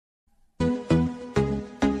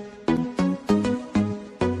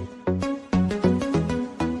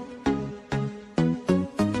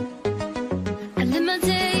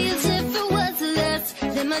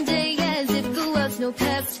no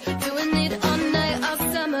past. Doing it all night, all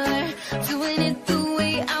summer. Doing it the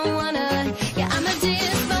way I wanna. Yeah, I'ma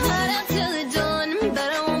dance my heart out till the dawn, but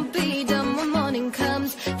I won't be done when morning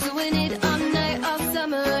comes. Doing it all night, all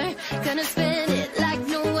summer. Gonna spend it like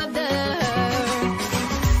no other.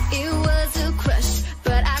 It was a crush,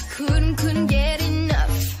 but I couldn't get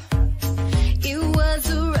enough. It was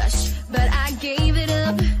a rush, but I gave it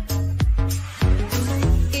up.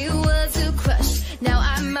 It was a crush. Now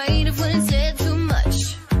I might have went and said too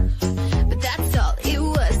much, but that's all it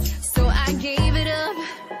was, so I gave it up.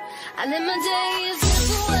 I live my day as if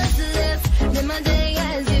it was the last. Live my day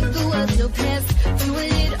as if there was no past.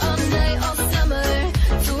 Doing it all night, all summer.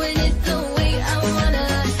 Doing it the way I wanna.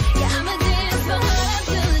 Yeah, I'ma dance my heart out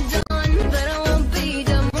till the dawn, but I won't be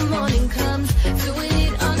done when morning comes. Doing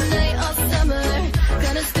it all night, all summer.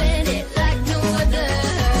 Gonna spend it like no other.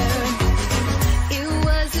 It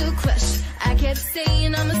was a crush. I kept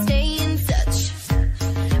saying I'ma stay in touch,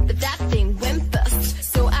 but that thing went bust,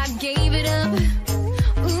 so I gave it up.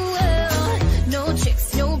 Ooh, well, no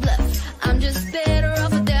tricks, no bluff. I'm just better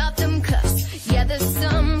off without them cuffs. Yeah, the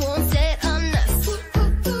sun won't set on us.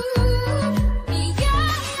 Yeah.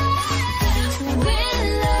 When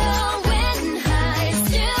low, when high,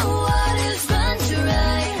 still waters run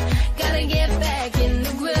dry. Gotta get back in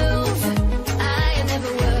the groove. I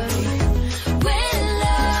never worry. When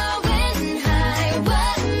low, when high,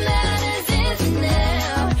 what matters is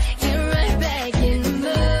now. Get right back in the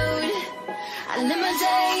mood. I live my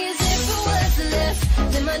day as if it was the last.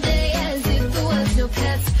 Live my day as if there was no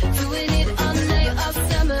past. Doing it all night, all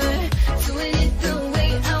summer. Doing it the way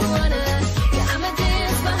I wanna. Yeah, I'ma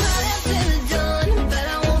dance my heart out till the dawn, but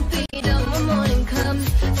I won't be done when morning comes.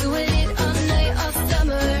 Doing it all night, all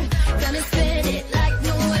summer. Gonna spend it like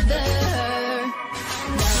no other.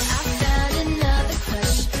 Now I found another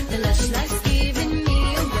crush. The lush life's giving me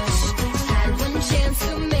a rush. Had one chance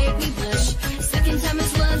to make me blush. Second time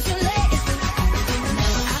is one too late.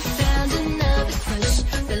 Now I found another crush.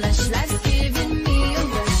 The lush life's giving me a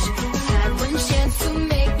rush. Had one chance to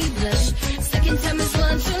make me blush. Second time is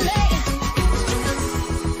one too late.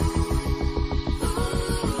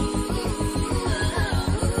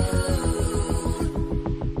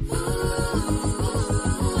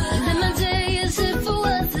 Live my day as if it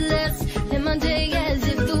was the last. Live my day as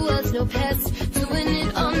if there was no past. Doing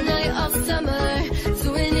it all night, all summer.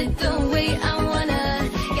 Doing it the way I wanna.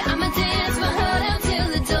 Yeah, I'ma dance my heart out till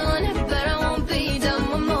the dawn, but I won't be done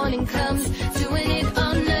when morning comes. Doing it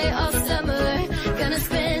all night, all summer. Gonna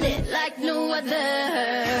spend it like no other.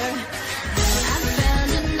 I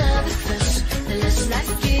found another crush. The lush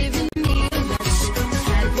life's giving me a rush.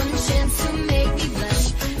 Had one chance to make me blush.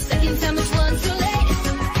 Second time is one too late.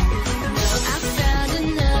 I found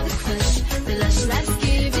another crush. The lush life's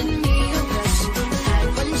giving me a rush. Had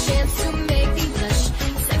one chance to make me blush.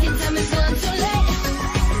 Second time is one too late.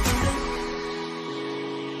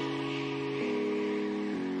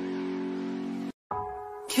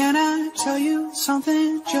 Can I tell you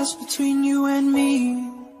something just between you and me?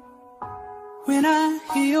 When I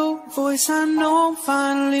hear your voice, I know I'm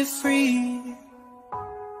finally free.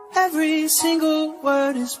 Every single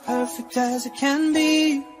word is perfect as it can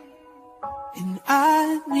be, and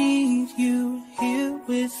I need you here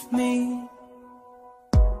with me.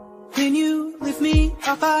 When you lift me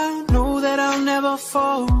up, I know that I'll never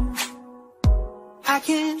fall. I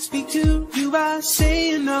can't speak to you by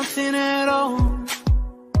saying nothing at all.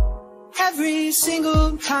 Every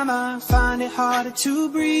single time I find it harder to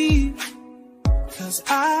breathe, 'cause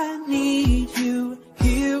I need you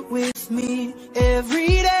here with me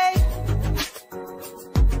every day.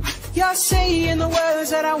 You're saying the words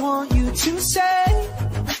that I want you to say.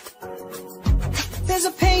 There's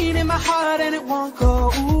a pain in my heart and it won't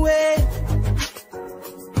go away.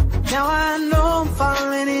 Now I know I'm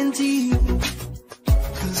falling in deep,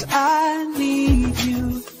 'cause I need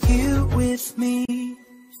you here with me.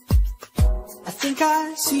 I think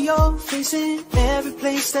I see your face in every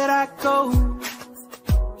place that I go.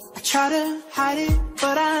 I try to hide it,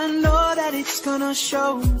 but I know that it's gonna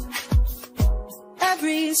show.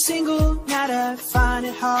 Every single night I find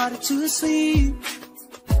it harder to sleep,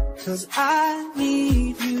 'cause I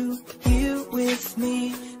need you here with me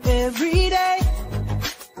every day.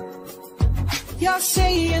 You're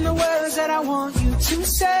saying the words that I want you to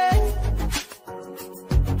say.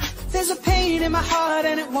 There's a pain in my heart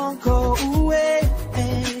and it won't go away.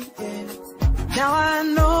 Now I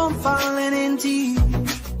know I'm falling in deep,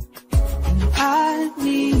 and I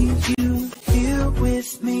need you here with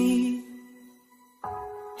me.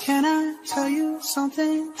 Can I tell you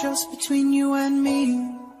something just between you and me?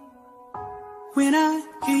 When I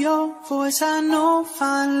hear your voice, I know I'm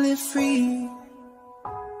finally free.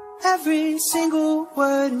 Every single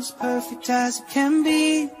word is perfect as it can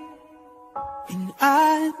be, and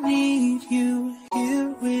I need you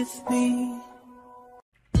here with me.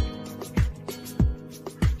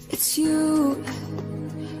 It's you,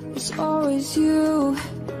 it's always you.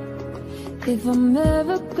 If I'm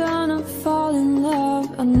ever gonna fall in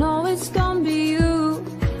love, I know it's gonna be you.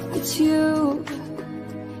 It's you,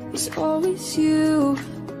 it's always you.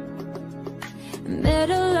 I met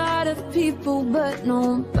a lot of people, but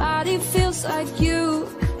nobody feels like you.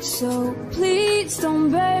 So please don't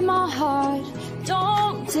break my heart,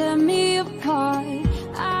 don't tear me apart.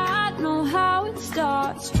 I know how it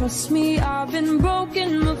starts, trust me, I've been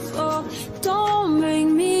broken before. Don't break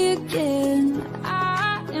me again,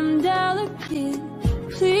 I am delicate.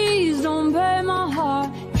 Please don't break my heart,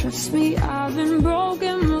 trust me, I've been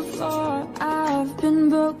broken before. I've been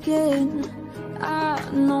broken, I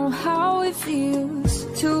know how it feels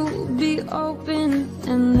to be open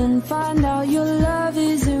and then find out your love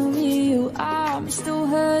isn't real. I'm still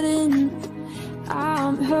hurting,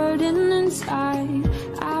 I'm hurting inside.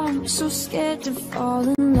 I'm so scared to fall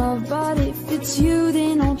in love, but if it's you,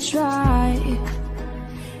 then I'll try.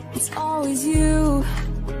 It's always you.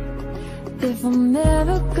 If I'm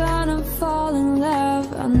ever gonna fall in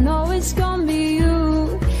love, I know it's gonna be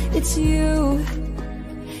you. It's you,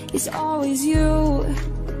 it's always you.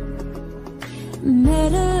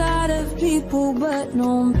 Met a lot of people, but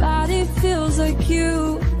nobody feels like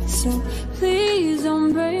you. So please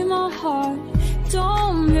don't break my heart,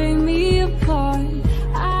 don't break me apart.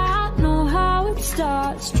 I know how it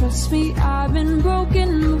starts, trust me, I've been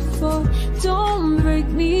broken before. Don't break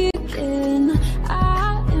me again,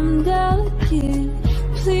 I am delicate.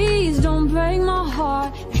 Please don't break my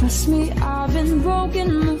heart, trust me, I've been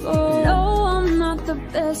broken before. No, I'm not the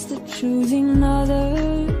best at choosing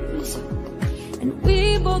others, and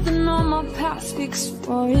we both know my past speaks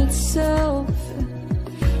for itself.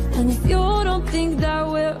 And if you don't think that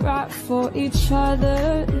we're right for each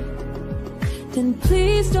other, then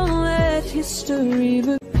please don't let history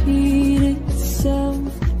repeat itself.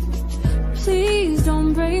 Please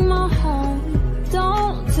don't break my heart,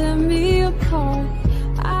 don't tear me apart.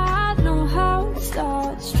 I know how it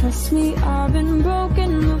starts, trust me, I've been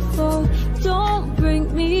broken before. Don't break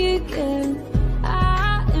me again,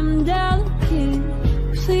 I am delicate.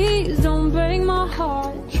 Please don't break my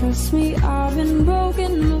heart, trust me, I've been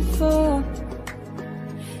broken before.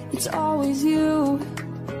 It's always you,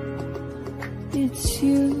 it's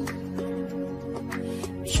you.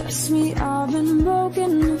 Trust me, I've been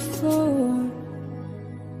broken before.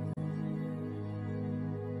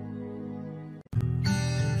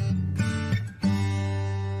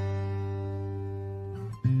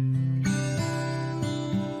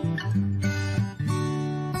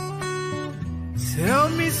 Tell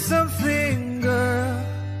me something, girl.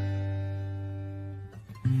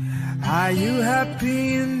 Are you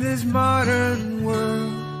happy in this modern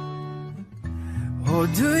world? Or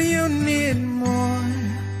do you need more?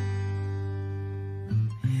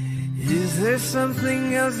 Is there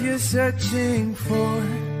something else you're searching for?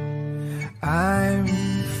 I'm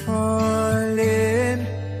falling.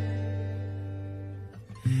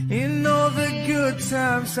 In all the good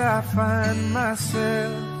times I find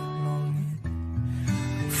myself longing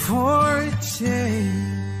for a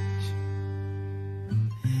change,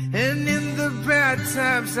 and in the bad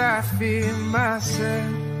times I feel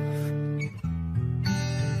myself.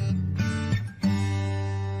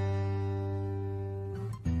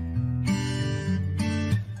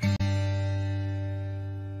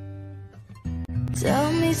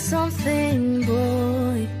 Tell me something,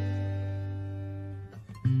 boy.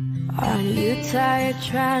 Are you tired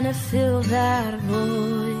trying to fill that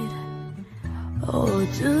void? Or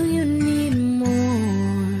do you need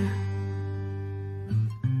more?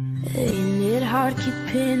 Ain't it hard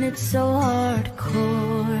keeping it so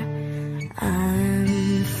hardcore?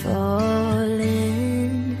 I'm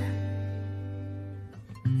falling.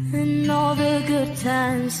 In all the good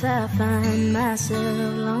times I find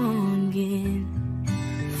myself longing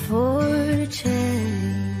for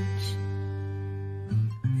change,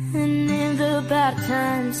 and in the bad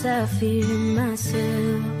times I feel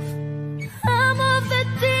myself. I'm off the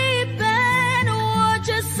deep end, or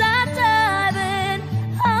just I'm diving.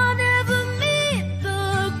 I'll never meet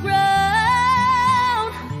the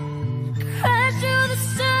ground. Crash to the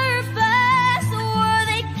surface, or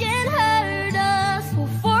they can hurt us.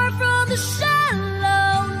 We'll fall from the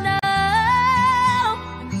shallow now.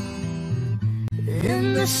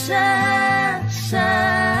 In the shallow,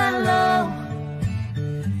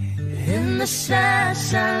 in the shallow,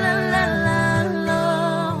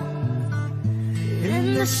 in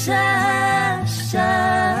In the shallow,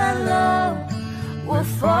 we're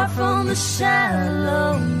far from the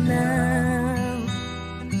shallow now.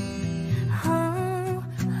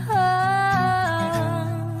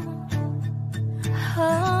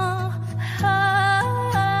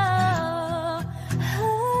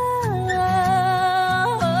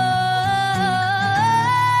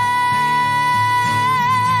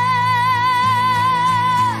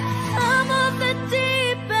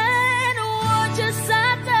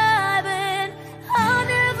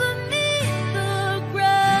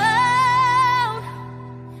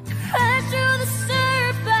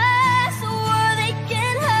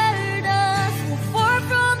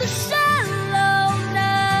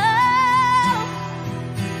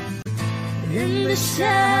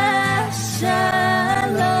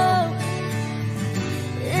 Shallow,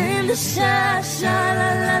 in the shallow,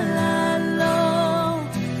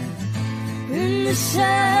 in the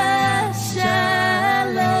shallow,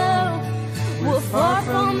 we're far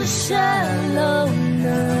from the shallow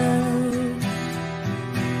now.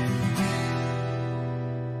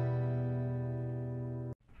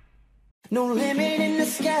 No limit in the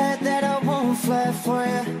sky that I won't fly for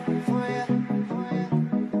you.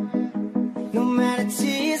 No matter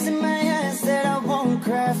tears in my eyes that I won't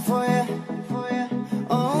cry for you.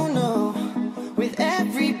 Oh no, with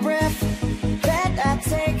every breath that I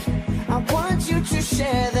take, I want you to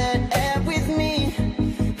share that air with me.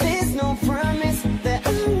 There's no promise that I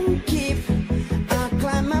won't keep. I'll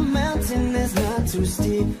climb my mountain that's not too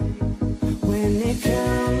steep. When it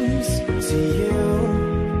comes to you,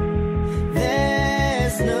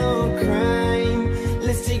 there's no crime.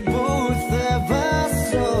 Let's take both of our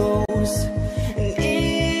souls and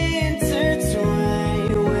intertwine.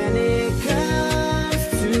 When it comes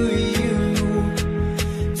to you,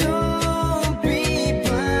 don't be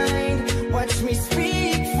blind. Watch me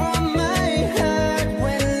speak from my heart.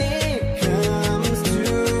 When it comes to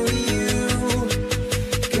you,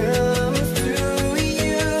 comes to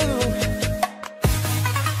you.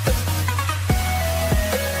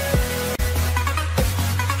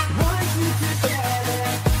 Want you together.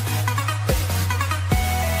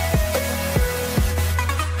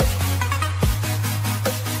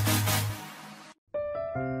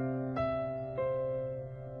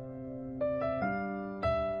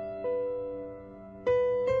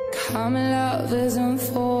 Common love isn't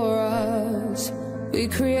for us. We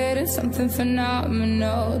created something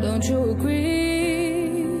phenomenal. Don't you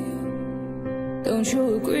agree? Don't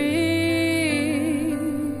you agree?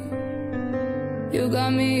 You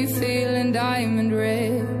got me feeling diamond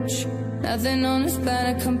rich. Nothing on this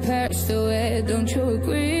planet compares to it. Don't you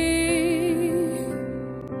agree?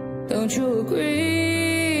 Don't you agree?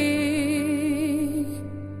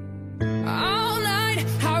 All night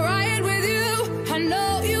I ride with you. I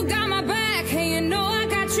know you got my back, and you know I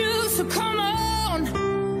got you. So come on,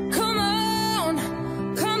 come on,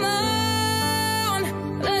 come on.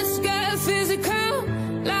 Let's get physical.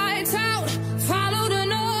 Lights out, follow the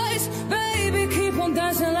noise. Baby, keep on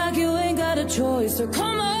dancing like you ain't got a choice. So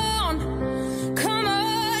come on, come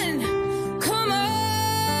on, come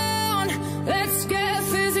on. Let's get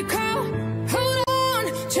physical. Hold on,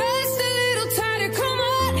 just a little tighter. Come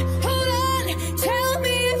on, hold on. Tell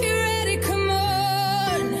me if you're ready. Come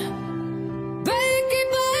on, baby,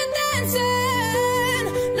 keep on dancing.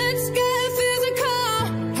 Let's get physical.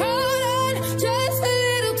 Hold on, just a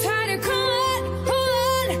little tighter. Come on, hold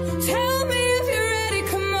on. Tell me if you're ready.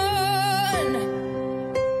 Come on,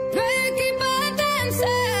 baby, keep on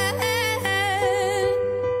dancing.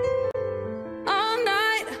 All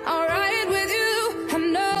night I'll ride with you. I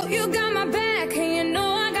know you got my back, and you know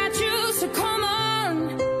I got you. So come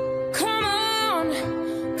on, come on,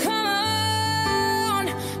 come on.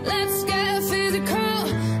 Let's get physical.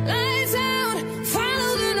 Lights out,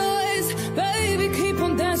 follow the noise. Baby, keep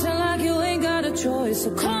on dancing like you ain't got a choice. So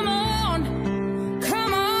come on,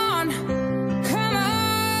 come on, come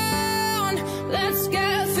on. Let's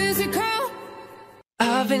get physical.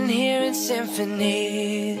 I've been hearing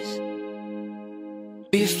symphonies.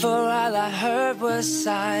 Before all I heard was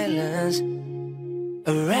silence.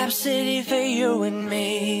 A rhapsody for you and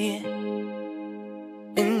me.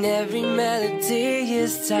 And every melody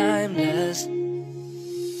is timeless.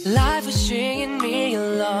 Life was stringing me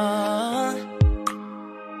along.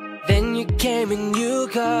 Then you came and you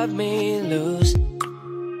cut me loose.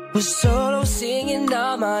 Was solo singing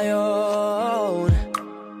on my own.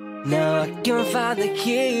 Now I can find the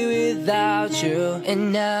key without you.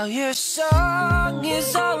 And now your song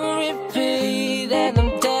is on repeat, and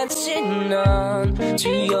I'm dancing on to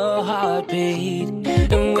your heartbeat.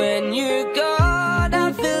 And when you're gone,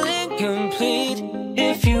 I feel incomplete.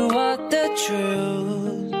 If you want the truth,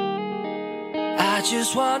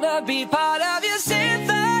 just wanna be part of your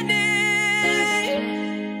symphony.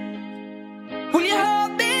 Will you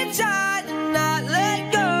hold me tight and not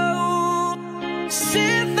let go?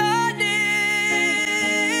 Symphony,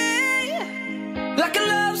 like a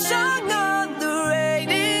love song on the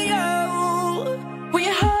radio. Will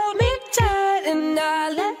you hold me tight and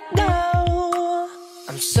not let go?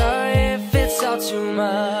 I'm sorry if it's all too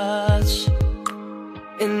much,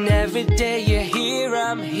 and every day you're here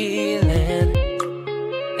I'm healing,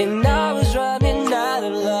 and I was running out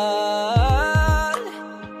of love.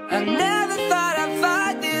 I never thought I'd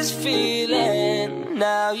find this feeling.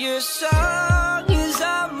 Now your song is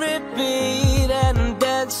on repeat, and I'm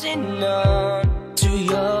dancing on to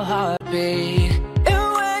your heartbeat. And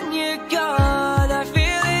when you're gone I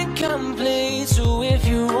feel incomplete. So if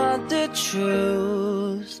you want the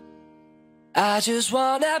truth, I just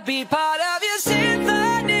wanna be part of your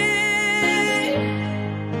symphony.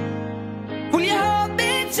 Will you hold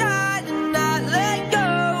me tight and not let go?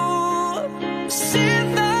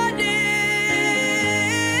 Symphony,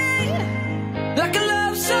 like a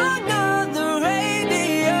love song on the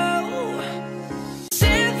radio.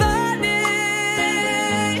 Symphony,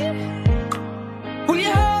 will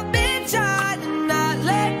you hold me tight and not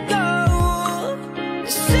let go?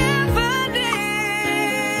 Symphony,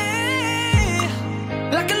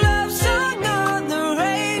 like a love song on the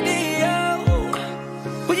radio.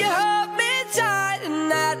 Will you hold me tight and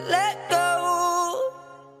not let go?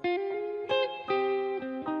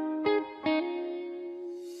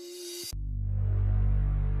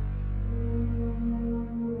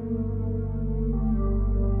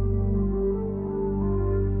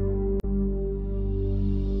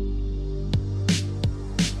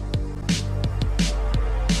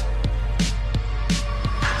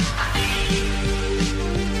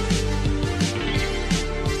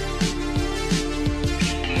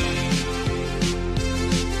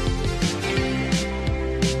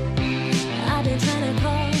 I've been trying to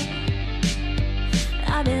call.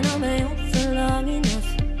 I've been on my own for long enough.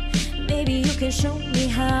 Maybe you can show me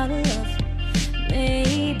how to love.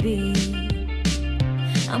 Maybe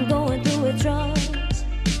I'm going through withdrawals.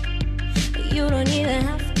 You don't even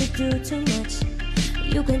have to do too much.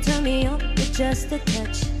 You can turn me on with just a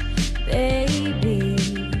touch, baby.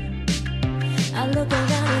 I look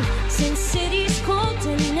around and since city's cold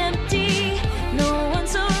and empty, no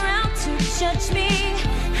one's around to judge me.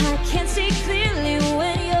 I can't see clearly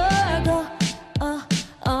when you're gone.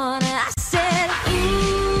 I said,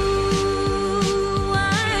 ooh,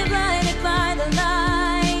 I'm blinded by the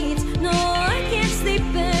lights. No, I can't sleep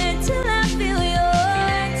until I feel your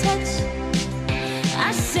touch.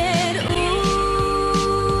 I said, ooh,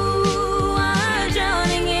 I'm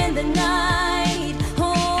drowning in the night.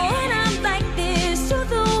 Oh, and I'm like this to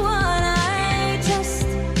the one I trust.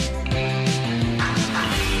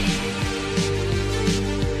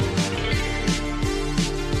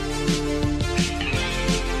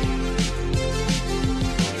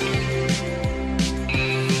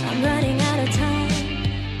 I'm running out of time,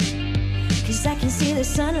 'cause I can see the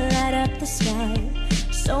sun light up the sky.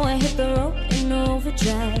 So I hit the road in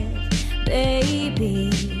overdrive,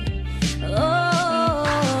 baby.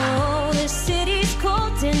 Oh, the city's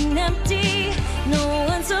cold and empty. No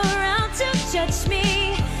one's around to judge me.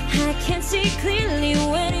 I can't see clearly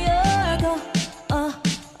when you're gone.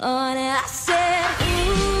 And I said,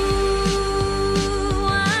 ooh,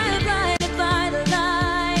 I'm blinded by the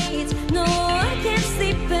lights. No, I can't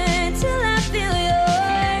sleep until I feel your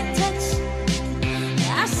touch.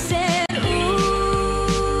 I said,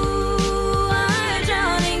 ooh, I'm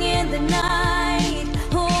drowning in the night.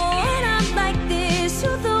 Oh, and I'm like this to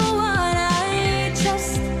the one I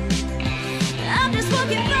trust. I'm just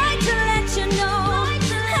walking by to let you know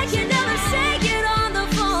I can never say it on the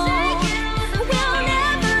phone. We'll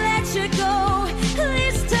never let you go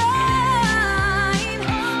this time.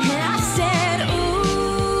 And I said,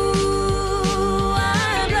 ooh,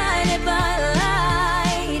 I'm blinded by the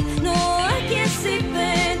light. No, I can't sleep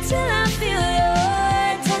until I feel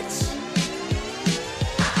your touch.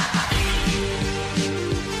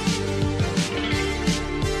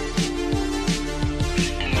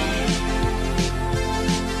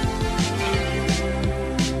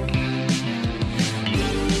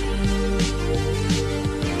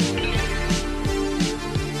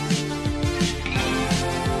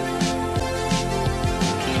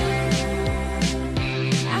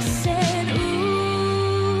 I said,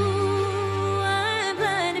 ooh, I'm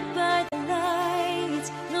blinded by the lights.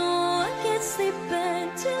 No, I can't sleep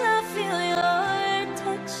until I feel your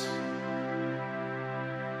touch.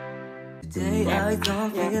 Today I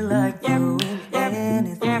don't feel like doing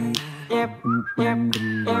anything.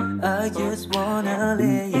 I just wanna wanna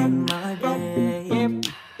lay in my bed.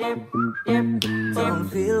 Don't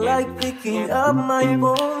feel like picking up my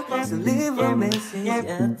phone, so leave a message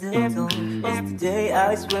at the tone. It's the day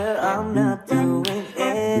I swear I'm not doing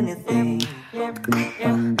anything.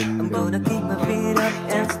 I'm gonna keep my feet up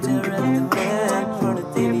and stare at the fan. Turn the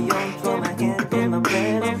TV on, throw my hand in my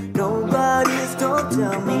pants. Nobody's gonna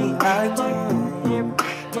tell me I can't.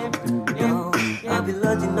 No, I'll be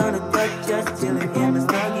lodging on a couch, just chilling in my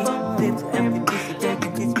snuggie. Flip to empty piece of cake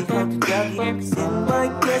and teach me how to juggy. 'Cause in my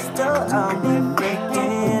crystal I'll be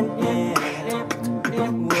breaking it.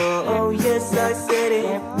 Whoa, yes, I said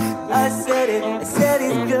it, I said it, I said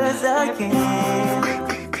it 'cause I can.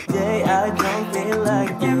 Today I don't feel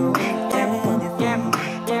like doing anything.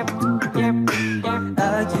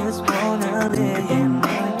 I just wanna lay in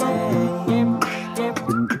my bed.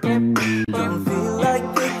 Don't feel like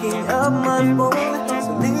picking up my phone,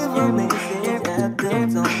 so leave a message at the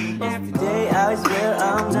tone. Today I swear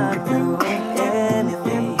I'm not doing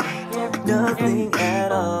anything, nothing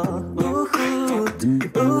at all. Ooh, ooh,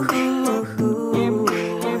 ooh,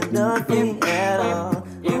 nothing at all.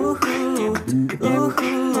 Ooh, ooh, ooh.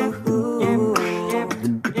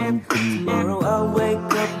 Tomorrow I'll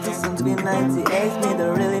wake up to something 98, made a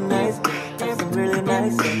really nice, have some really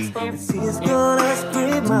nice sex. And she's gonna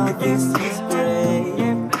scream out, this is great.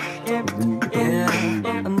 Yeah,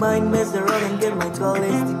 I might mess around and get my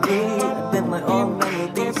college degree. I bet my old man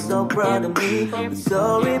will be so proud of me. But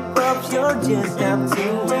sorry, pops, you'll just have to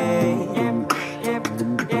wait.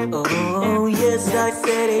 Oh, yes, I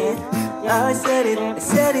said it, I said it, I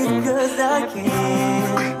said it 'cause I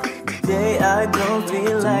can. Today I don't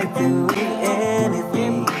feel like doing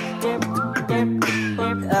anything.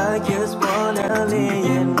 I just wanna lay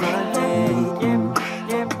in my bed.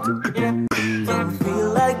 Don't feel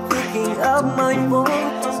like picking up my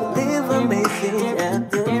phone, so leave a message at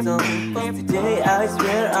the tone. 'Cause today I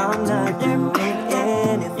swear I'm not doing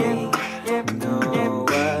anything. No,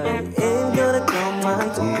 I ain't gonna call my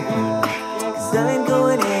phone, 'cause I ain't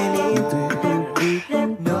going anywhere.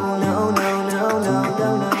 No, no, no, no, no, no,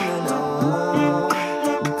 no, no, no.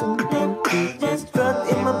 Just dropped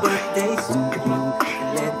in my birthday suit,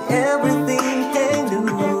 let everything hang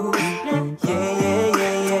loose. Yeah, yeah,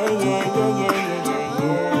 yeah, yeah, yeah, yeah, yeah, yeah,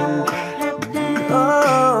 yeah.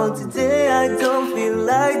 Oh, today I don't feel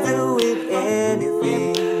like doing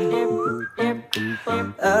anything.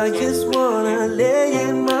 I just wanna lay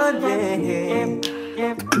in my bed.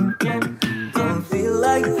 Don't feel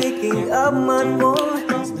like picking up my phone,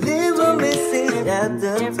 so leave a message at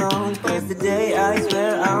the tone. 'Cause today I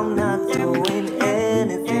swear I'm not doing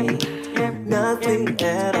anything, nothing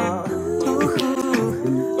at all. Ooh,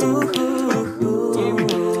 ooh, ooh,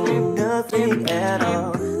 ooh, nothing at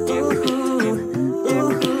all. Ooh, ooh,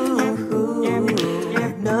 ooh,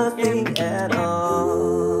 nothing at all.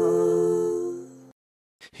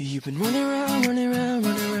 You've been running around, running around,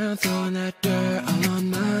 running around, throwing that dirt all on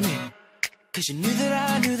my name. 'Cause you knew that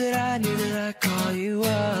I knew that I knew that I'd call you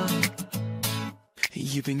up.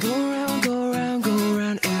 You've been go around, go around, go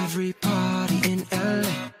around every party in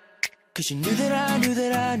LA. 'Cause you knew that I knew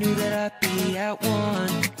that I knew that I'd be at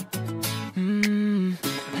one.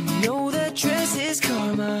 I know that dress is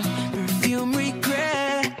karma, perfume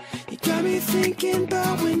regret. You got me thinking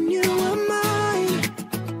about when you were mine.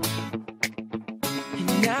 And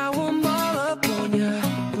now I'm all up on ya,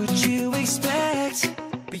 what you expect?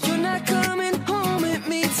 But you're not coming home with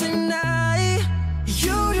me tonight.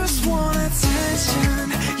 You just want attention,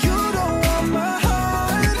 you don't want my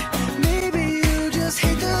heart. Maybe you just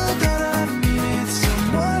hate the thought of me with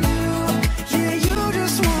someone new. Yeah, you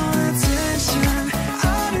just want attention,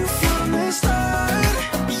 I knew from the start.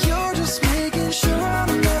 You're just making sure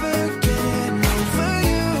I'm never getting over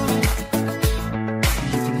you.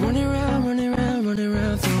 You've been running around, running around, running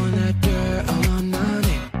around, throwing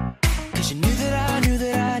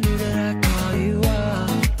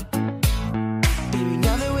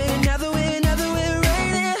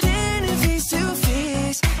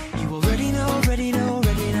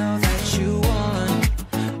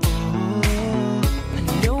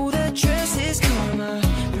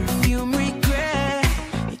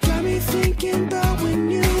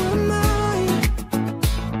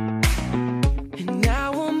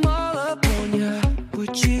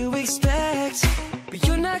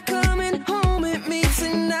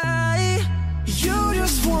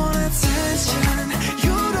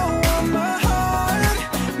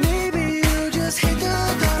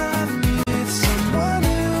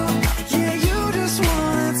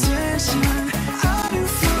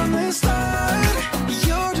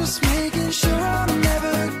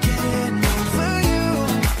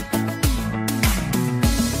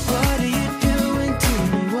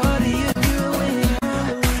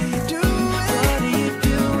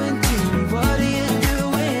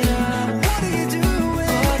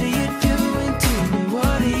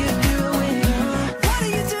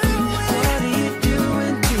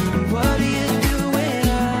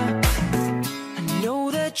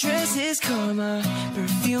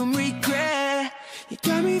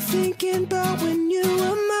about when you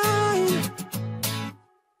were mine.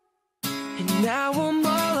 And now I'm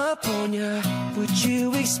all up on ya. What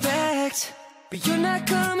you expect? But you're not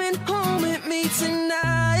coming home with me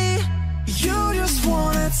tonight. You just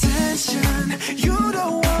want attention. You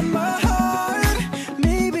don't want my heart.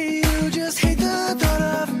 Maybe you just hate the thought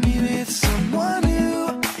of me with someone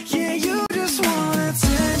new. Yeah, you just want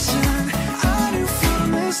attention. I knew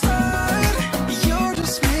from the start. You're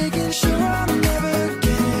just making sure I'm never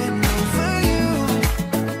getting over you.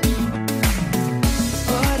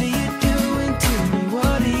 What are you doing to me?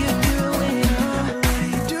 What are you doing? What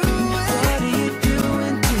are you doing? What are you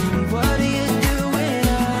doing to me? What are you doing?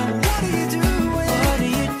 What are you doing? What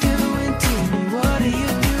are you doing to me? What are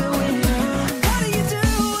you doing? What are you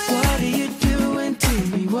doing? What are you doing to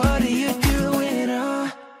me? What are you doing?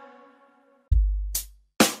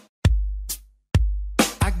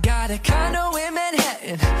 I got a condo in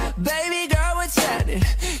Manhattan. Baby girl, what's happening?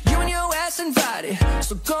 You and your ass invited,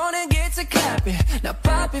 so gonna get to clapping. Now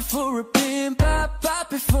pop it for a pin,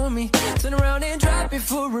 pop it for me. Turn around and drop it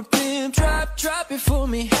for a pin, drop it for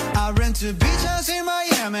me. I rent a beach house in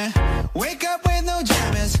Miami. Wake up with no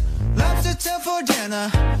jammies. Lobster tail for dinner.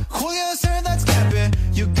 Julio, sir, that's capping.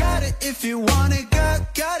 You got it if you want it.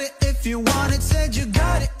 Got it if you want it. Said you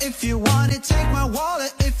got it if you want it. Take my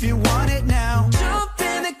wallet if you want it now. Jump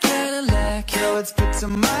in the Cadillac, Girl, let's put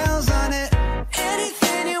some miles on it.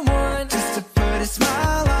 anything you want. Just to put a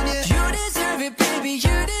smile on you. You deserve it, baby,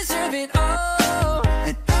 you deserve it all.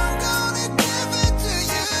 And I'm gonna give it to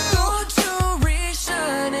you. Gold jewelry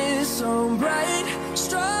shining so bright.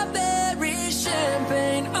 Strawberry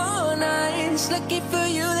champagne all night. Lucky for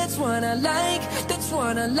you, that's what I like. That's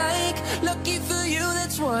what I like. Lucky for you,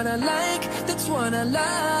 that's what I like. That's what I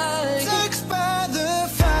like. Sex by the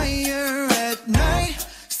fire at night.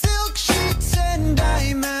 Silk sheets and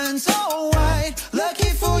diamonds all white. Lucky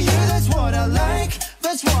for you, that's what I like.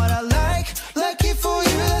 That's what I like. Lucky for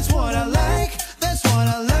you, that's what I like. That's what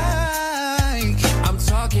I like. I'm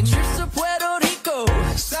talking trips to Puerto Rico.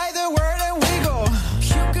 Say the word and we go.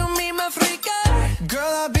 You can be my freaka.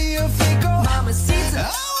 Girl, I'll be your fico. Mamacita.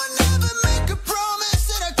 I would never make a promise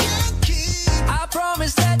that I can't keep. I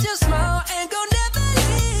promise that your smile ain't gonna never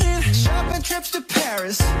leave. Shopping trips to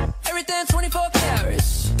Paris. Everything 24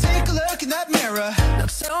 carats. Take a look in that mirror. Now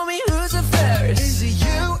tell me who's the fairest. Is it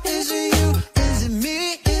you? Is it you? Is it me?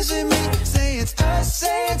 Is it me? Say it's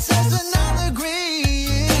us, and I'll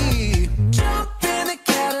agree. Jump in the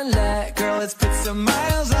Cadillac. Girl, let's put some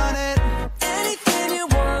miles on it. Anything you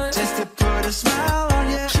want. Just to put a smile on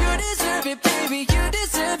you. You deserve it, baby, you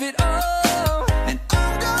deserve it all. And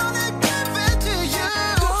I'm gonna give it to you.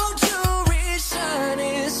 Gold jewelry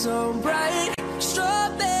shining so bright.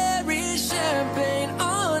 Strawberry champagne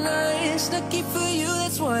all night. Lucky for you,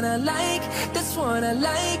 that's what I like. That's what I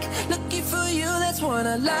like. Lucky for you, that's what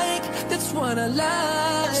I like. That's what I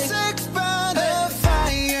like. Sex by the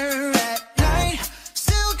fire at night.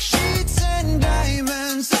 Silk sheets and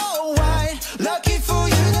diamonds all white. Lucky for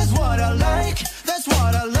you, that's what I like. That's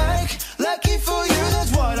what I like. Lucky for you,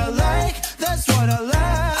 that's what I like. That's what I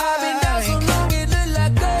like. I've been down so long it look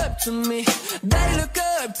like up to me. They look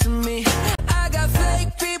up to me. I got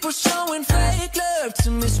fake people showing fake love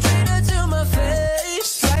to me. Straight up to my face.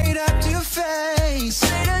 Straight up to your face.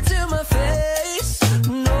 Straight up to my face.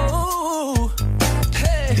 No.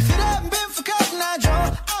 Hey. If it hadn't been for Cotton Eye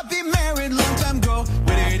Joe, I'd be married long time ago.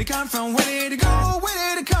 Where did it come from? Where did it go?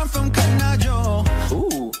 Where did it come from, Cotton Eye Joe?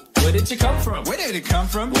 Ooh, where did you come from? Where did it come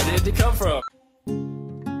from? Where did it come from?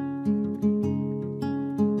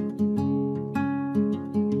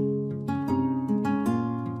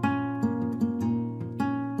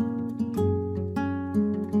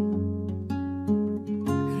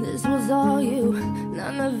 This was all you,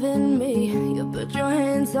 none of it me. You put your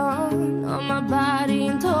hands on my body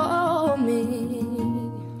and told me.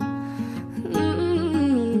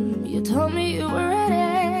 You told me you were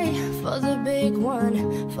ready for the big one,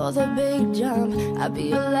 for the big jump. I'd be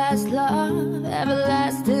your last love,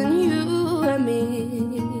 everlasting, you and me.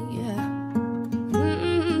 Yeah.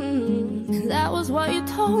 That was what you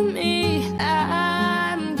told me.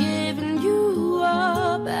 I'm giving you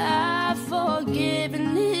up, I've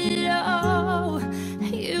forgiven it all.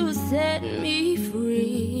 You set me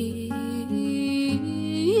free.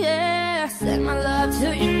 Yeah, send my love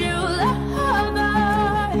to your new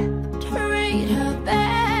lover. Treat her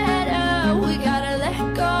better. We gotta let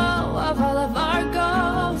go of all of our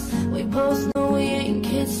goals. We both know we ain't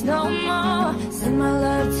kids no more. Send my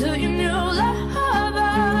love to your new lover.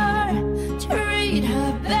 Treat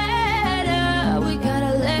her better. We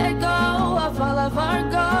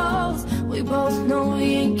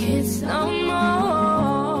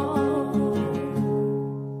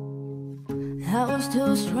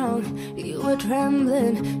down. You were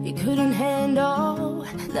trembling, you couldn't handle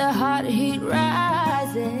the hot heat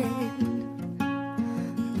rising.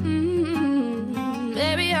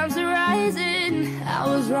 Baby, I'm rising. I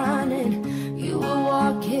was running, you were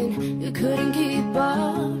walking, you couldn't keep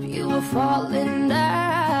up, you were falling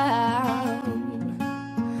down.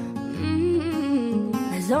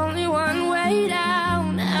 There's only one way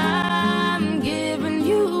down. I'm giving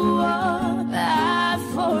you up. I've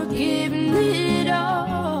forgiven it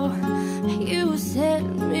all. You set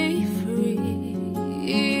me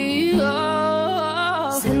free.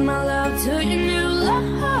 Oh, send my love to your new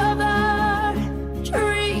lover.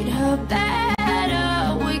 Treat her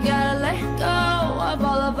better. We gotta let go of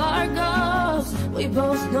all of our goals. We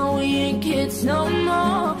both know we ain't kids no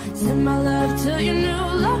more. Send my love to your new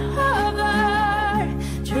lover.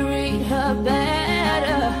 Treat her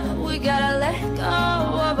better. We gotta let go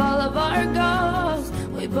of all of our goals.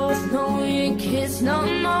 We both know we ain't kids no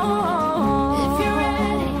more. If you're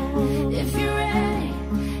ready, if you're ready,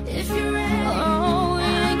 if you're ready, oh, we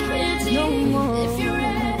ain't kids no more. If you're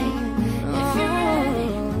ready, if you're ready,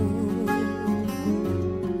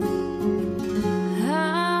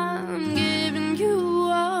 I'm giving you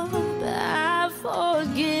up. I've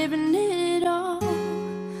forgiven it all.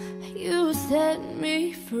 You set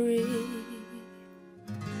me free.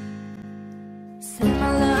 Send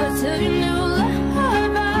my love to your new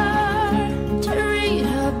lover. Treat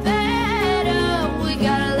her better. We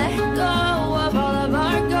gotta let go of all of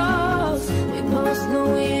our goals. We both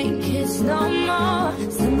know we ain't kids no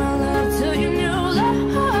more. Send my love to your new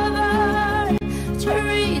lover.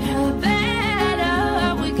 Treat her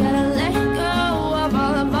better. We gotta let go of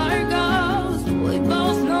all of our goals. We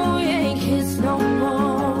both know we ain't kids no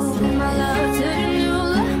more. Send my love to your new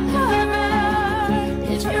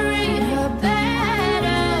lover. Treat her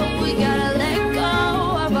better. We gotta let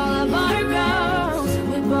go of all of our goals.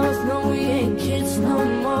 We both know we ain't kids no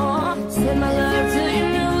more. Send my love to your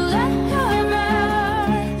new lover.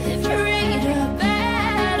 Treat her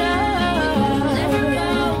better. Let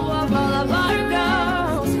go of all of our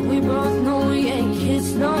goals. We both know we ain't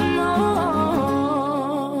kids no more.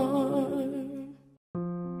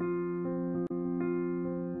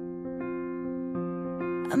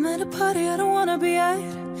 I'm at a party I don't wanna be at,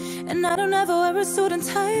 and I don't ever wear a suit and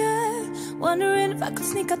tie. Wondering if I could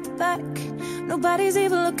sneak out the back. Nobody's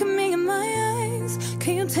even looking me in my eyes.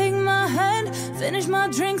 Can you take my hand, finish my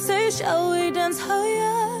drink, say shall we dance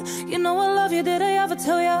higher? You know I love you, did I ever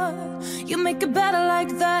tell ya? You make it better like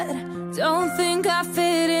that. Don't think I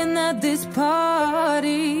fit in at this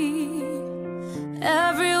party.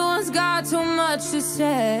 Everyone's got too much to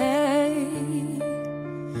say.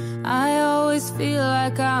 I always feel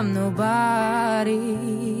like I'm nobody.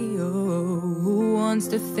 Oh, who wants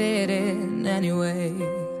to fit in anyway?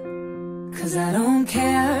 Cause I don't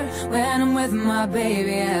care when I'm with my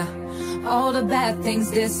baby, yeah. All the bad things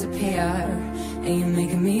disappear. And you're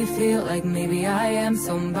making me feel like maybe I am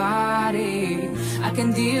somebody. I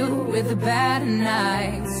can deal with the bad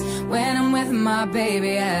nights when I'm with my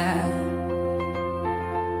baby, yeah.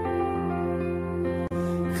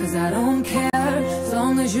 Cause I don't care, as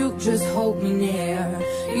long as you just hold me near.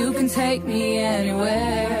 You can take me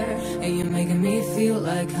anywhere. And you're making me feel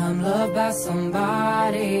like I'm loved by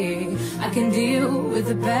somebody. I can deal with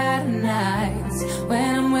the bad nights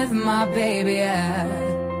when I'm with my baby, yeah.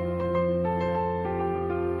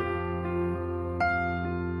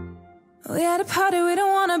 We at a party we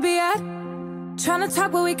don't wanna be at. Trying to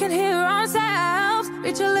talk but we can hear ourselves.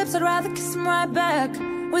 Reach your lips, I'd rather kiss them right back.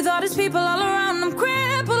 With all these people all around, I'm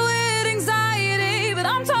crippled with anxiety. But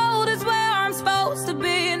I'm told it's where I'm supposed to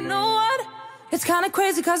be. You know what? It's kinda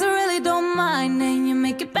crazy cause I really don't mind. And you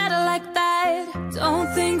make it better like that. Don't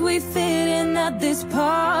think we fit in at this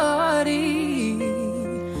party.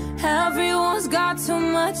 Everyone's got too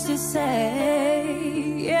much to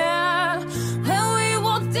say, yeah. When we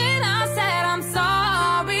walked in I said I'm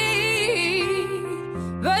sorry,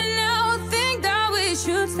 but now I think that we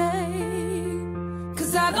should stay.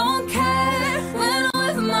 Cause I don't care when I'm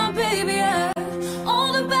with my baby, yeah.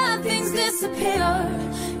 All the bad things disappear.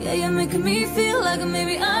 Yeah, you're making me feel like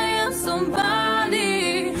maybe I am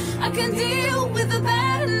somebody. I can deal with the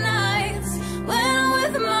bad nights when I'm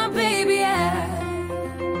with my baby, yeah.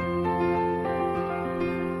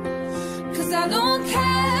 Cause I don't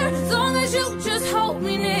care, as long as you just hold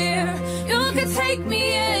me near. You can take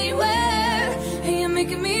me anywhere. And you're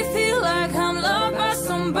making me feel like I'm loved by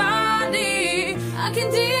somebody. I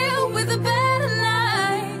can deal with the bad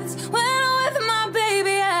nights when I'm with my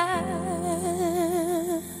baby, yeah.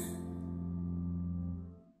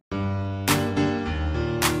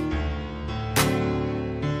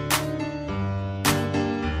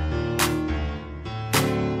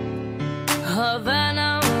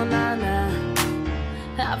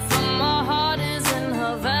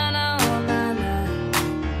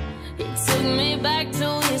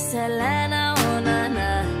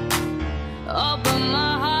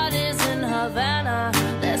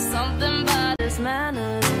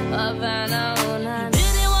 Havana, oh, nah. You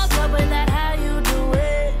didn't walk up with that, how you do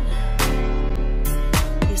it?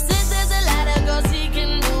 You said there's a lot of girls he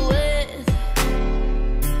can do it.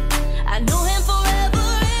 I knew him forever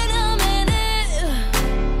in a minute.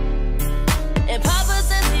 And Papa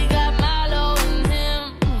says he got Milo in him.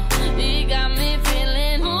 He got me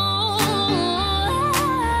feeling, ooh.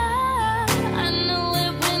 I knew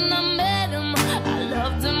it when I met him. I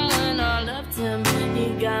loved him when I left him. He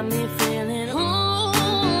got me feeling, ooh.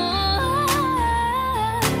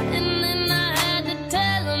 And then I had to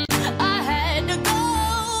tell him I had to go.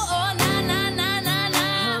 Oh, na na na na na.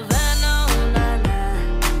 Havana, oh, na na.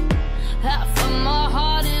 Half of my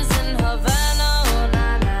heart is in Havana, oh, na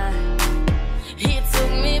na. He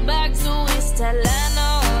took me back to East Atlanta,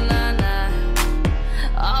 oh, na na.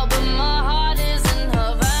 Oh, but my heart is in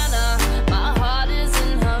Havana. My heart is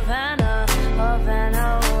in Havana, Havana,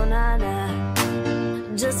 oh, na na.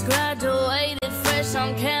 Just graduated fresh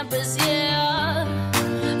on campus, yeah.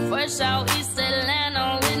 Fresh out East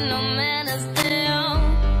Atlanta with no manners, damn.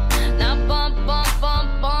 Now bump, bump,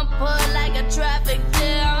 bump, bump, put like a traffic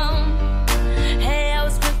jam. Hey, I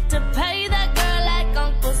was quick to pay that girl like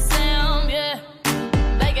Uncle Sam, yeah.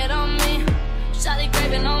 Bake it on me, shawty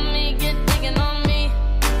craving on me, get digging on me.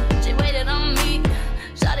 She waited on me,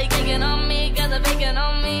 shawty caking on me, got the bacon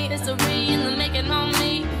on me. History in the making on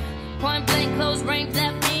me. Point blank, close range,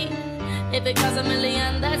 that me. If it costs $1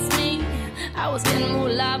 million, that's me. I was getting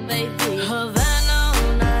moolah, baby. Havana,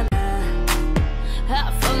 oh, na na.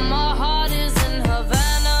 Half of my heart is in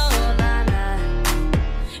Havana, oh, na na.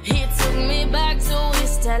 He took me back to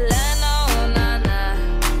East Atlanta, oh, na na.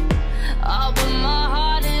 Oh, but my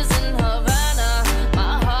heart is in Havana.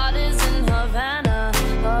 My heart is in Havana,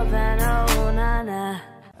 Havana, oh, na na.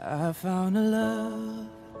 I found a love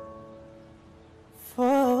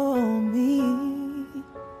for me.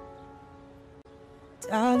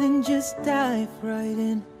 Darling, just dive right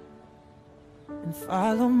in and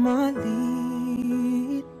follow my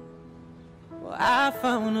lead. Well, I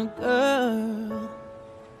found a girl,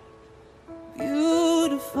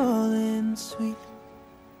 beautiful and sweet.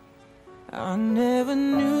 I never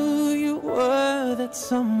knew you were that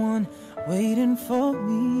someone waiting for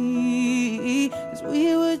me. 'Cause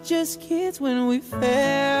we were just kids when we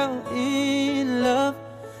fell in love,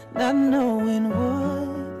 not knowing what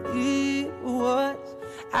it was.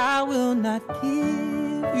 I will not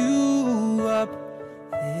give you up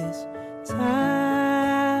this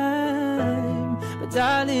time. But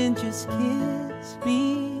darling, just kiss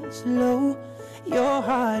me slow. Your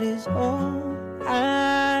heart is all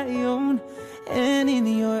I own, and in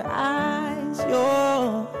your eyes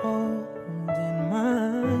you're holding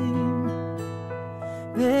mine.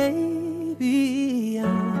 Baby,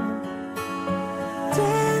 I'm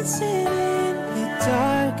dancing in the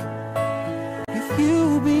dark,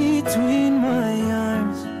 you between my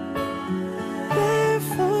arms,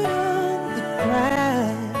 barefoot on the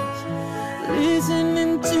grass,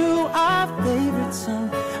 listening to our favorite song.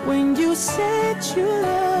 When you said you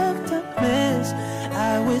looked a mess,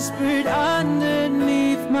 I whispered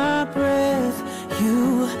underneath my breath.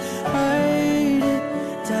 You heard it,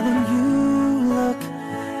 telling you look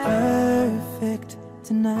perfect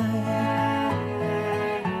tonight.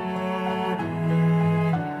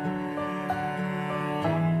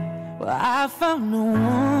 Well, I found a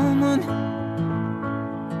woman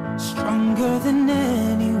stronger than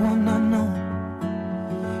anyone I know.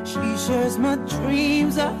 She shares my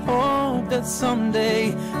dreams. I hope that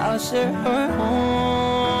someday I'll share her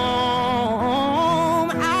home.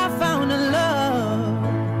 I found a love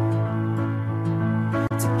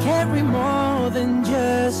to carry more than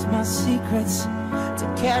just my secrets, to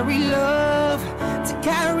carry love, to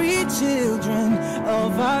carry children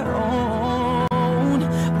of our own.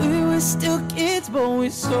 We were still kids, but we're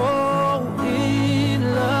so in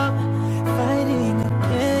love, fighting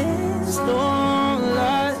against all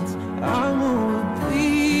odds. I know we'll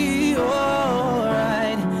be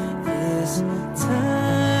alright this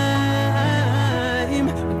time.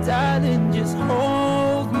 But darling, just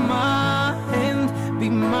hold my hand, be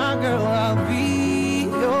my girl, I'll be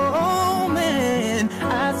your man.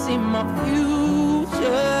 I see my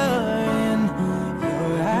future in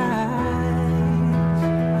your eyes,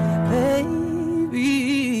 baby.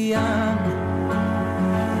 I'm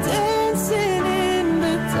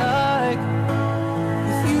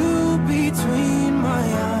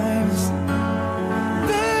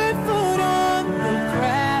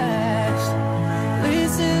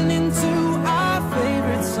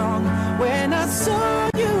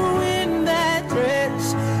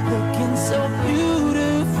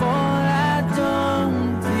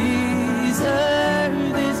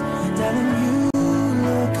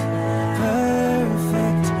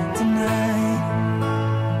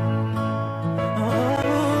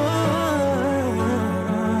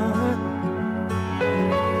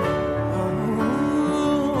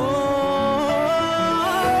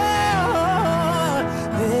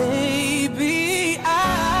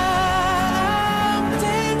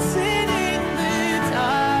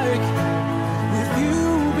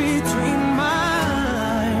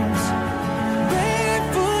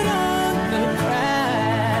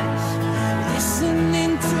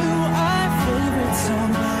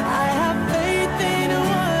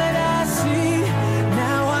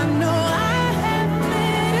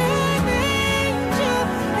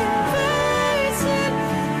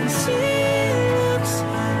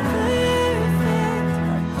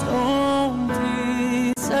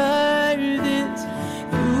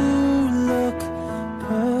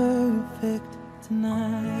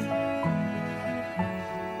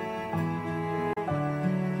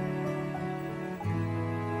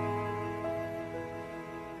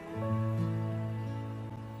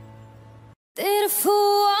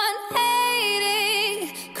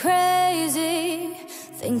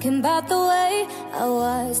about the way I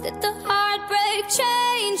was. Did the heartbreak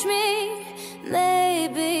change me?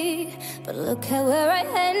 Maybe, but look at where I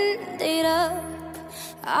ended up.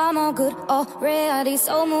 I'm all good already,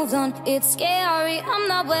 so moved on. It's scary, I'm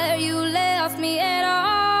not where you left me at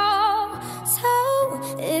all. So,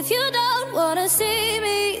 if you don't wanna see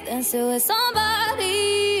me, then still with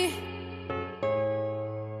somebody.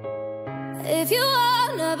 If you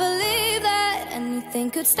wanna believe that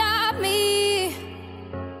anything could stop me,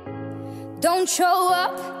 don't show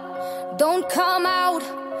up, don't come out,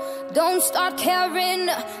 don't start caring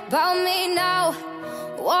about me now.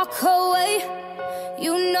 Walk away,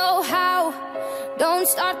 you know how. Don't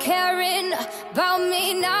start caring about me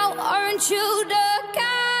now. Aren't you the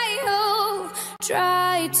guy who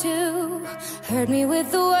tried to hurt me with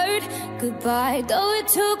the word goodbye? Though it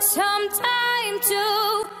took some time to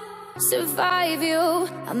survive you,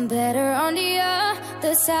 I'm better on the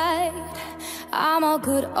other side. I'm all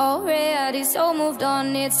good already, so moved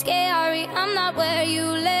on. It's scary, I'm not where you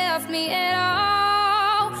left me at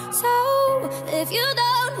all. So, if you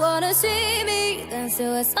don't wanna see me, then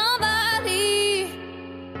still with somebody.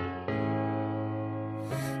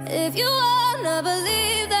 If you wanna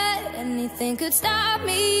believe that anything could stop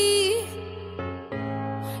me,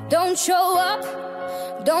 don't show up,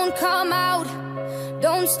 don't come out,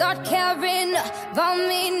 don't start caring about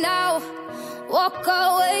me now. Walk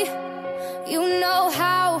away, you know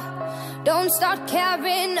how. Don't start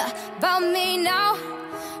caring about me now.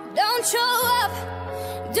 Don't show up,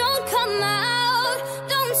 don't come out,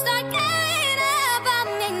 don't start caring about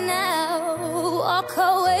me now. Walk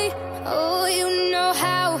away, oh you know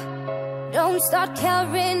how. Don't start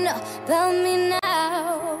caring about me now.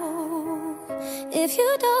 If you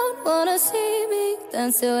don't wanna see me,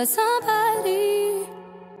 then still with somebody.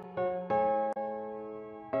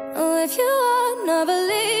 Oh, if you wanna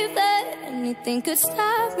believe that anything could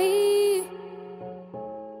stop me.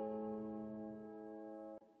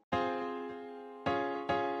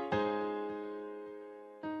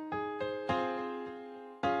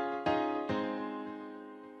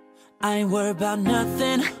 I ain't worried about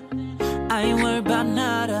nothing, I ain't worried about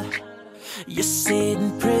nada. You're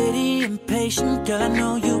sitting pretty impatient, girl, I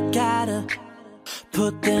know you gotta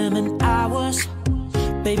put them in hours,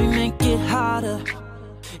 baby, make it harder.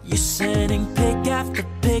 You're sending pic after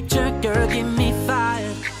picture, girl, get me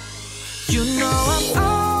fired. You know I'm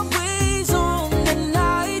always on the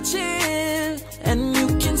night shift, and you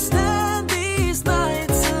can stand these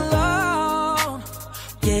nights alone.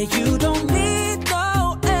 Yeah, you don't need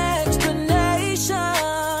no explanation,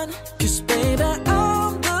 'cause baby,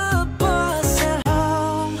 I'm the boss at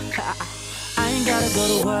home. I ain't gotta go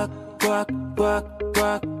to work, work, work,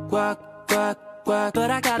 work, work, work, work, but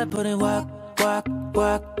I gotta put in work, work,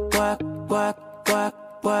 work, work, work, work,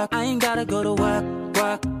 work. I ain't gotta go to work,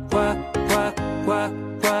 work, work, work, work,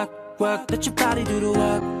 work, work. Let your body do the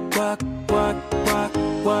work, work, work, work,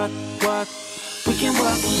 work, work. We can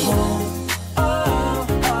work from home, oh,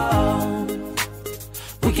 oh.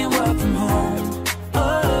 We can work from home,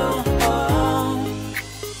 oh, oh.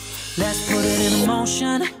 Let's put it in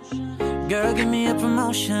motion, girl, give me a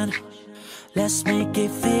promotion. Let's make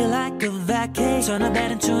it feel like a vacation, turn a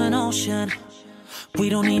bed into an ocean. We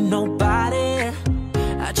don't need nobody,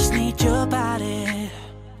 I just need your body.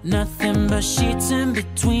 Nothing but sheets in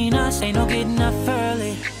between us, ain't no getting up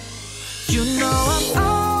early. You know I'm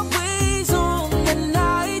always on the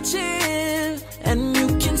night shift, and you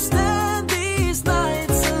can stand these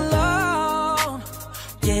nights alone.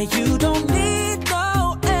 Yeah, you don't need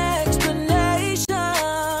no explanation,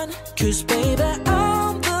 'cause baby,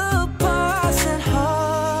 I'm the boss at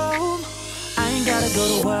home. I ain't gotta go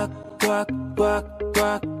to work, work, work,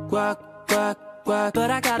 work, work, work, work, but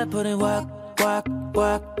I gotta put in work, work,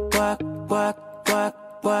 work, work, work, work,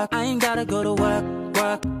 work. I ain't gotta go to work,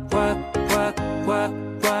 work, work, work, work,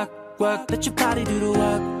 work, work. Let your body do the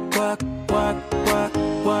work, work, work, work,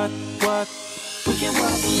 work, work. We can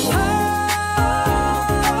work from home.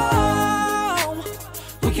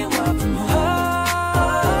 We can work from home.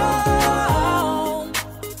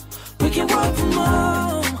 We can work from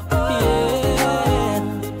home. Yeah.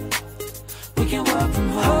 We can work from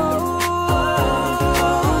home.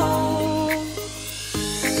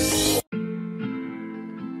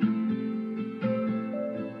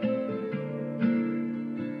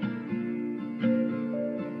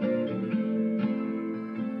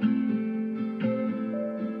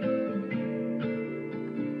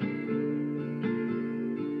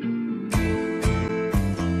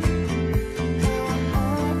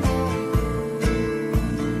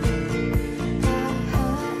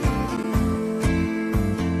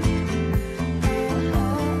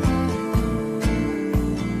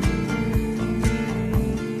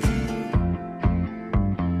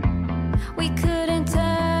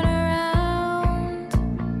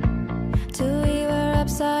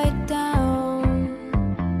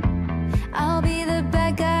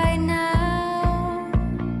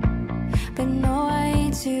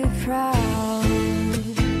 ain't too proud.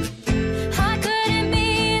 I couldn't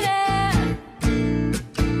be there,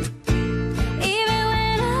 even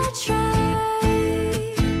when I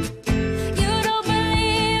tried. You don't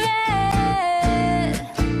believe it.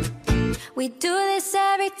 We do this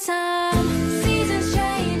every time. Seasons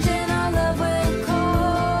change and our love will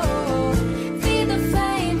cold. Feed the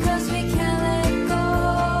flame 'cause we can't let go.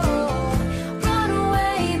 Run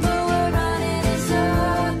away, but we're running in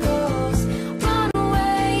circles. Run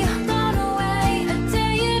away, I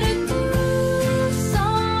dare you to do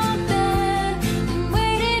something. I'm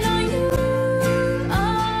waiting on you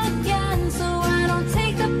again, so I don't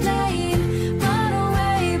take the blame. Run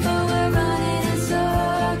away, but we're running in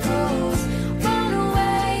circles. Run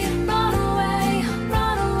away, run away,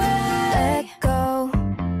 run away. Let go.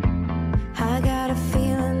 I got a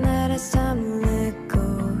feeling that it's time to let go.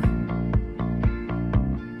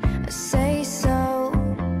 I say so.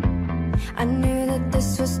 I knew that this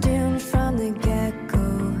was doomed from the get-go.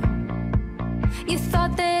 You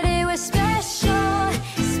thought that it was special,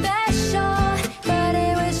 special, but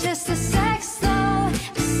it was just a sex though,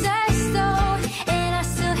 and I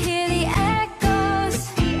still hear the echoes.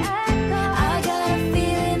 I got a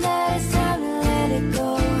feeling that it's time to let it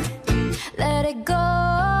go, let it go.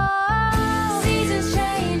 Seasons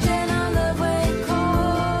change and our love will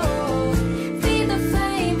cold. Feed the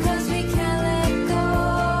flame 'cause we can't let go.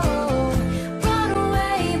 Run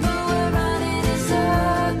away, but we're running in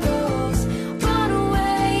circles. Run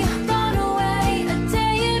away, I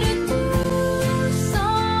dare you to do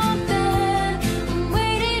something. I'm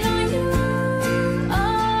waiting on you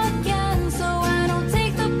again, so I don't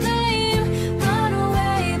take the blame. Run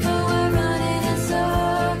away, but we're running in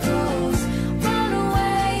circles. Run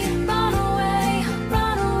away, run away,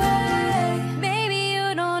 run away. Maybe you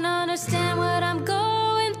don't understand what I'm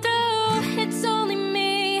going through. It's only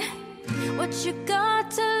me. What you got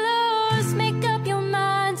to lose? Make up your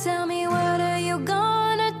mind. Tell me, what are you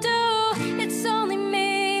gonna do? It's only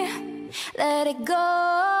me. Let it go.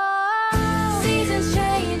 Seasons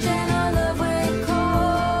change and our love will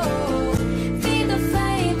cold. Feed the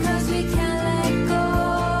flame 'cause we can't let go.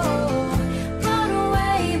 Run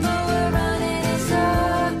away, but we're running in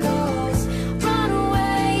circles. Run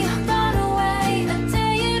away, I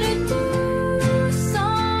dare you to do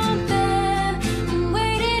something. I'm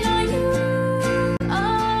waiting on you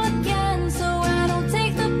again, so I don't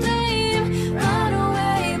take the blame. Run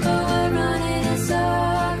away, but we're running in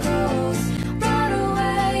circles. Run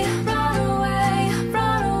away, run away,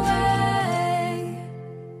 run away.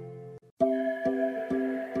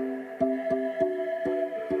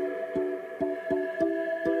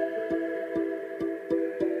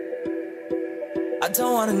 I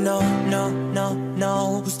don't wanna know, no,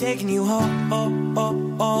 who's taking you home,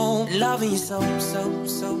 loving you so,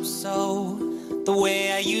 the way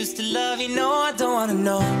I used to love you. No, I don't wanna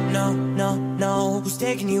know, no, who's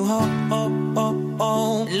taking you home,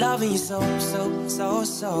 loving you so,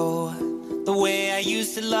 the way I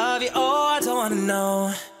used to love you. Oh, I don't wanna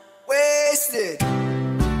know. Wasted.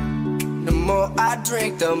 The more I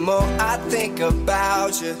drink, the more I think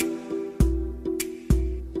about you.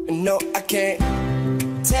 No, I can't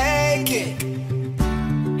take it.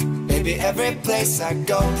 Baby, every place I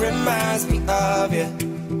go reminds me of you.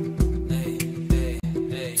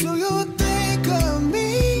 Do you think of me,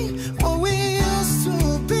 what we used to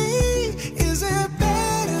be? Is it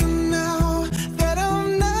better now that I'm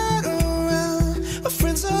not around? Our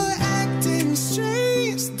friends are acting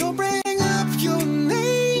strange, don't bring up your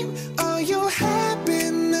name. Are you happy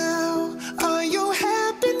now? Are you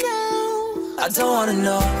happy now? I don't wanna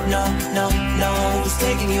know, no, who's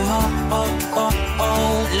taking you home,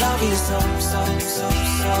 loving you so,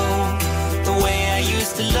 the way I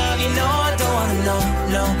used to love you. No, I don't wanna know,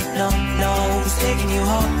 no, who's taking you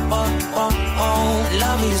home,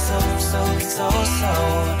 loving you so,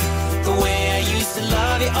 the way I used to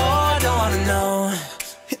love you. Oh, I don't wanna know.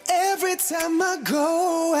 Every time I go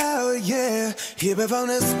out, yeah, hear it from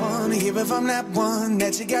this one, hear it from that one,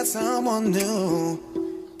 that you got someone new.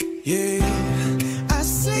 Yeah, I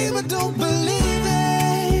see but don't believe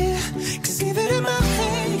it, 'cause even in my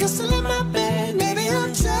head, you're still in my bed. Maybe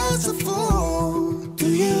I'm just a fool. Do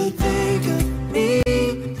you think of me,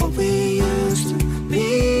 what we used to be?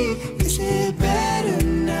 Is it better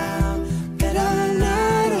now that I'm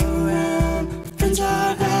not around? Friends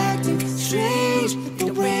are acting strange,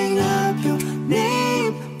 don't bring up your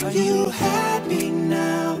name. Are you happy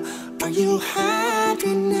now? Are you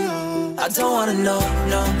happy now? I don't wanna know,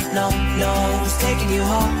 no, who's taking you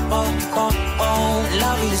home,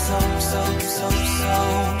 loving you so,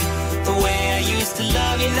 the way I used used to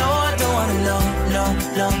love you. No, I don't wanna know, no,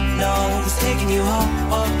 no, no. Who's taking you home,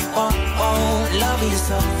 oh, oh, oh. Loving you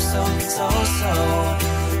so, so, so, so.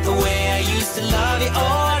 The way I used to love you,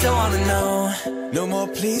 oh, I don't wanna know. No more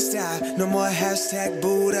please stop, no more hashtag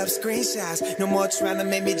booed up screenshots. No more trying to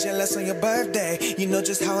make me jealous on your birthday. You know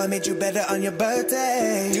just how I made you better on your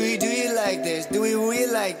birthday. Do you like this? Do we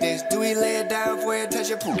like this? Do we lay it down for you, touch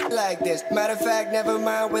your poop like this? Matter of fact, never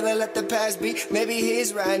mind, will I let the past be? Maybe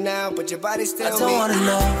he's right now, but your body's still me. I don't wanna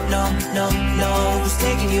know, no, no, no. Who's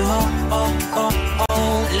taking you home, oh, oh,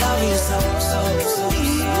 oh. Love you so, so, so,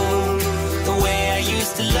 so. The way I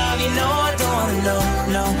used to love you, no, I don't wanna know,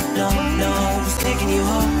 no, no, no. Who's taking you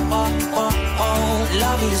home, oh, oh, oh.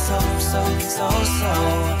 Love you so, so, so, so.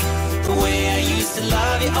 The way I used to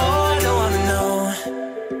love you, oh, I don't wanna know.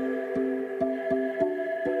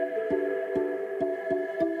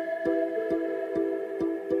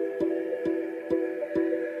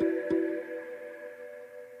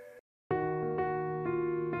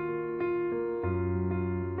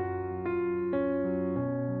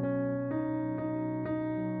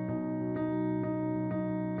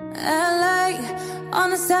 LA on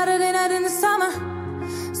a Saturday night in the summer,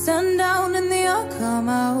 sundown and the all come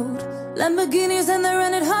out. Lamborghinis and the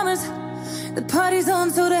rented Hummers. The party's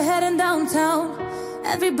on, so they're heading downtown.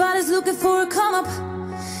 Everybody's looking for a come up,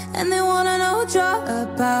 and they wanna know what you're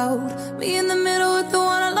about. Me in the middle with the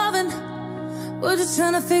one I'm loving. We're just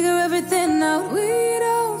trying to figure everything out. We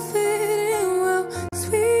don't fit in well, 'cause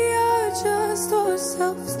we are just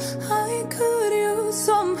ourselves. I could use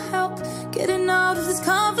some help getting out of this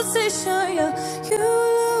conversation. Yeah, you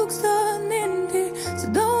look stunning, dear, so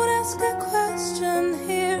don't ask that question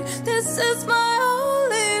here. This is my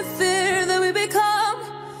only fear, that we become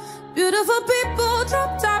beautiful people,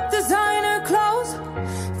 drop top designer clothes,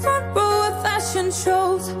 front row of fashion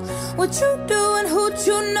shows. What you do and who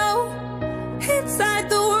you know, inside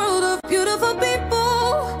the world of beautiful people,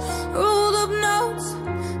 rolled up notes,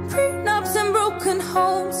 prenups and broken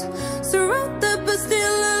homes, surrounded but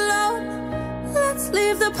still alone. Let's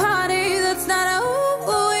leave the party, that's not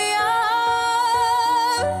who we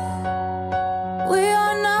are. We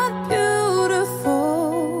are not beautiful.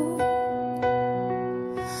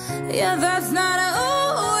 Yeah, that's not who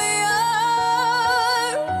we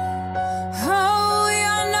are. Oh, we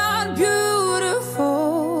are not beautiful.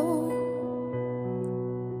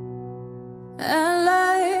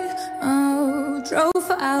 LA, oh, drove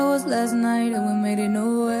for hours last night and we made it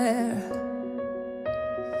nowhere.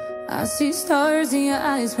 I see stars in your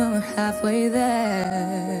eyes when we're halfway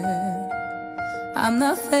there. I'm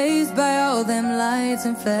not fazed by all them lights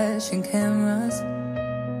and flashing cameras,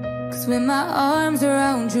 'cause with my arms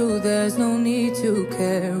around you, there's no need to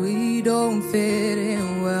care. We don't fit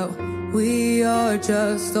in well, we are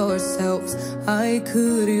just ourselves. I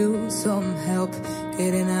could use some help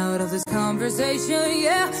getting out of this conversation.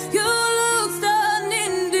 Yeah, you look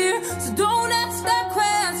stunning, dear, so don't ask that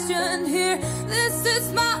question here. This is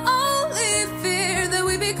my only fear, that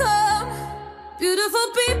we become beautiful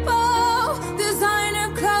people, designer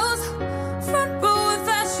clothes, front row of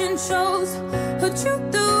fashion shows. What you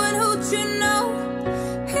do and who you know,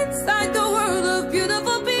 inside the world of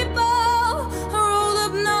beautiful people, roll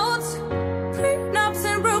up notes, prenups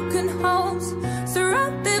and broken homes,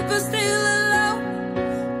 surrounded but still alone.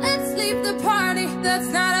 Let's leave the party, that's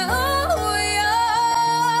not who we are.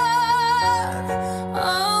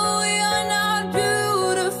 Oh, we are not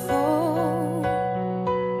beautiful.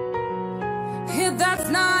 Yeah, that's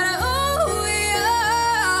not who we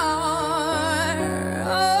are.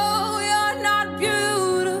 Oh, we are not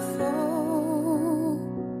beautiful.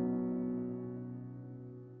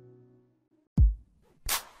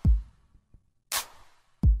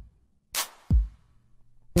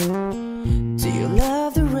 Do you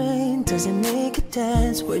love the rain? Does it make you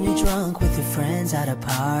dance when you're drunk with your friends at a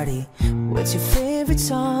party? What's your favorite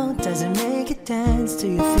song? Does it make you dance? Do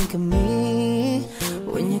you think of me?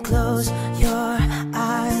 When you close your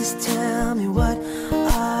eyes, tell me, what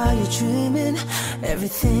are you dreaming?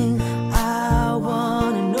 Everything I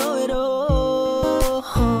wanna know it all.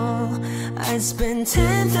 I'd spend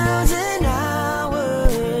 10,000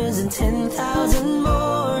 hours and 10,000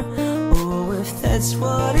 more. Oh, if that's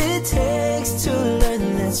what it takes to learn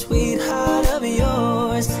that sweetheart of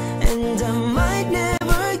yours. And I might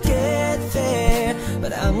never get there,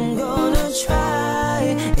 but I'm gonna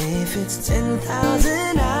try. If it's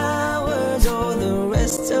 10,000 hours or the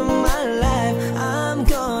rest of my life, I'm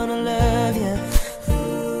gonna love you.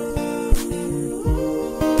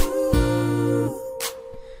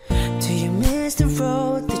 Do you miss the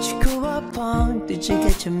road that you grew up on? Did you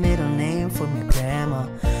get your middle name from your grandma?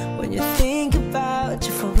 When you think about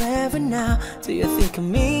your forever now? Do you think of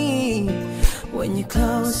me? When you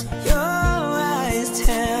close your eyes,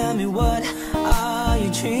 tell me, what are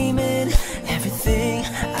you dreaming? Everything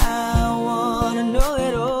I wanna know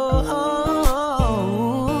it all.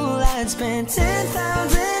 I'd spend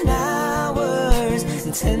 10,000 hours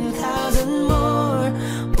and 10,000 more.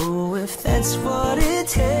 Oh, if that's what it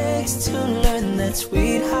takes to learn that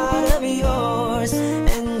sweetheart of yours.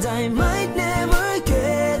 And I might never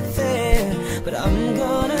get there, but I'm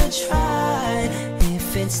gonna try. If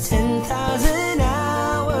it's 10,000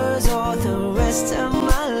 hours or the rest of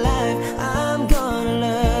my life, I'm gonna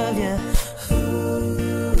love you.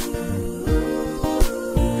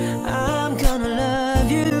 I'm gonna love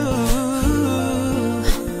you.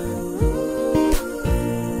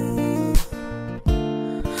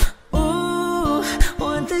 Ooh,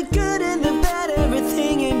 want the good and the bad,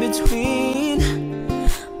 everything in between.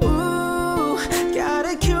 Ooh,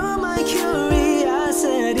 gotta cure my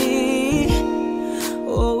curiosity.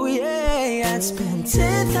 Oh yeah, I'd spend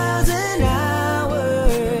 10,000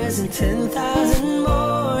 hours and 10,000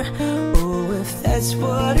 more. Oh, if that's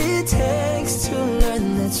what it takes to learn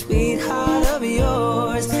that sweetheart of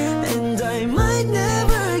yours. And I might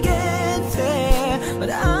never get there, but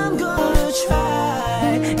I'm gonna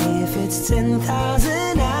try. If it's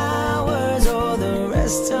 10,000 hours or the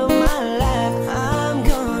rest of my life, I'm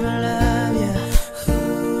gonna love you.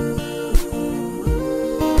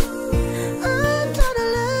 I'm gonna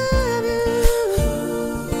love you.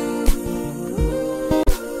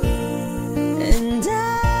 And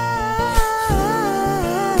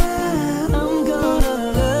I'm gonna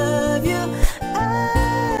love you.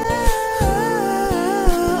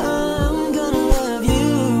 I'm gonna love you.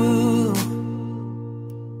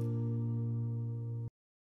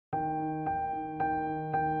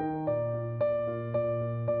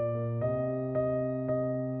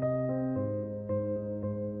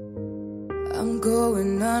 I'm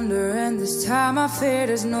going under, and this time I fear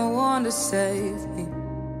there's no one to save me.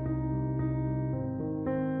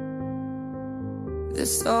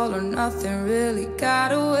 This all or nothing really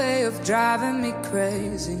got a way of driving me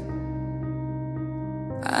crazy.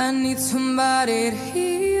 I need somebody to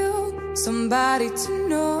heal, somebody to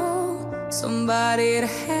know, somebody to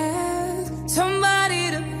have,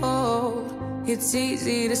 somebody to hold. It's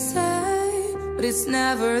easy to say, but it's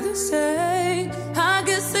never the same. I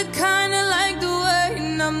guess I kinda like the way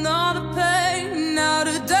I'm not the pain. Now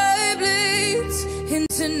the day bleeds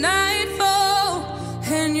into nightfall,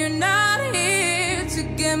 and you're not here to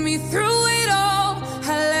get me through it all.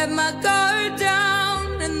 I let my guard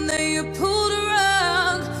down, and then you pulled a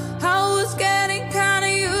rug. I was getting kinda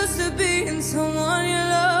used to being someone you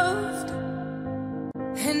loved,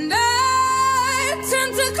 and I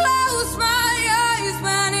tend to close my eyes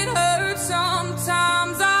when it hurts.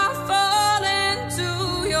 Sometimes I fall into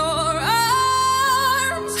your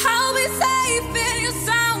arms. I'll be safe in your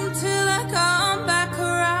sound till I come back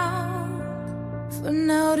around. For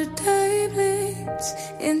now the day bleeds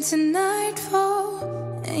into nightfall,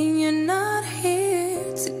 and you're not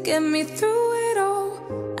here to get me through it all.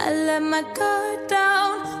 I let my guard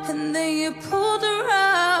down, and then you pulled the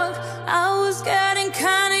rug. I was getting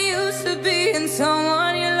kinda used to being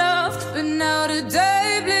someone you loved, but now the day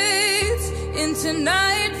bleeds into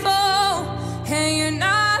nightfall, and you're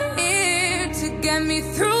not here to get me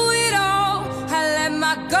through it all. I let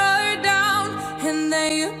my guard down, and then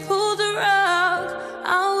you pulled the rug.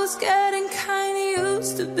 I was getting kinda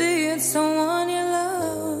used to being someone you loved.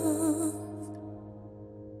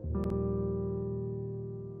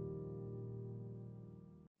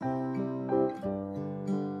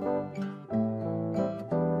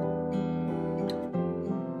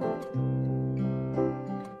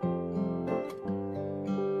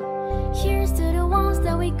 Cheers to the ones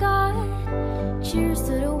that we got. Cheers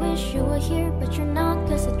to the wish you were here, but you're not.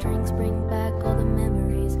 'Cause the drinks bring back all the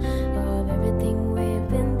memories of everything we've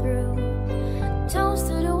been through. Toast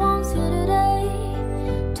to the ones here today.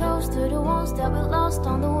 Toast to the ones that we lost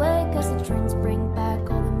on the way. 'Cause the drinks bring back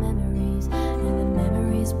all the memories, and the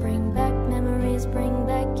memories bring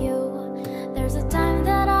back you. There's a time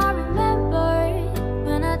that I remember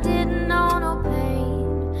when I didn't know no pain,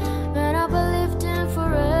 when I believed in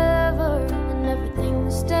forever and everything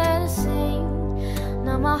would stay the same.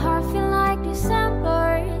 Now my heart feel like December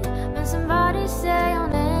when somebody say your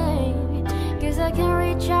name. 'Cause I can't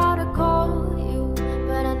reach out to call you,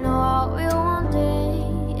 but I know I will one day.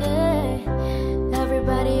 Yeah.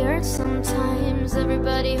 Everybody hurts sometimes,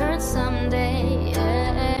 everybody hurts someday.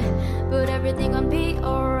 Yeah. But everything gonna be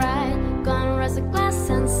alright. Gonna raise a glass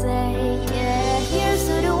and say, yeah. Here's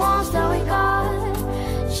to the ones that we got.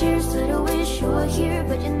 Cheers to the wish you were here,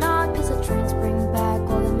 but you're not. 'Cause the drinks bring back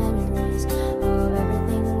all the memories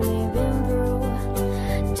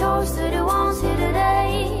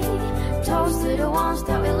to the ones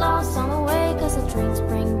that we lost on the way, 'cause the drinks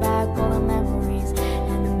bring back all the memories,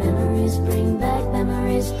 and the memories bring back you.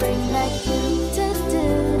 Memories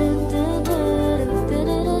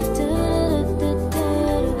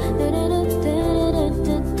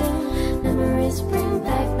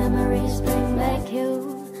bring back you.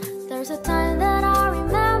 There's a time that I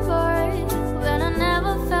remember when I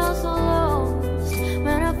never felt so lost,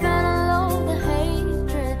 when I fell in love, the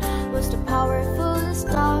hatred was too powerful to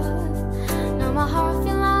stop. Now my heart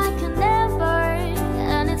feels like a never,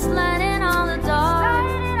 and it's landing on the dark.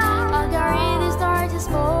 I carry these torches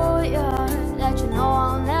for you, that you know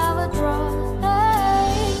I'll never drop.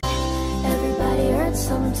 Hey. Everybody hurts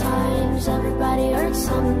sometimes, everybody hurts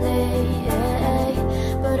someday, yeah.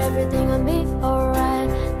 But everything will be alright.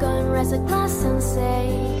 Go and raise a glass and say,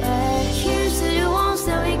 hey. Cheers to the ones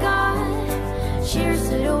that we got. Cheers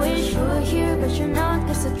to the wish you were here, but you're not,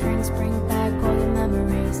 'cause the drinks bring back all the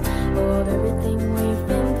memories of everything we've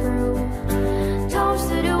been through. Toast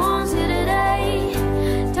to the ones here today.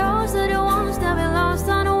 Toast to the ones that we lost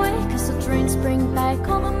on the way, 'cause the drinks bring back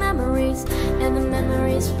all the memories, and the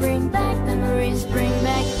memories bring back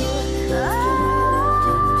you.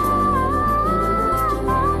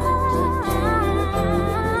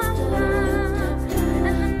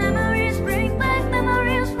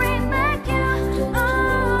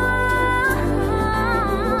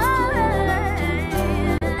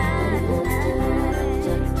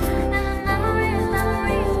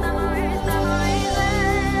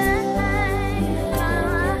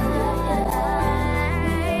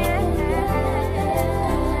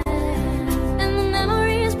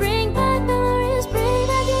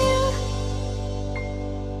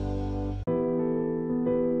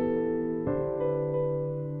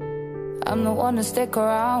 I'm the one to stick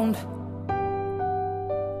around.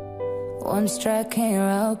 One strike and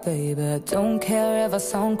you're out, baby. Don't care if I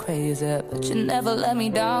sound crazy, but you never let me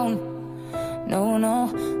down. No, no,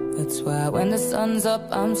 that's why when the sun's up,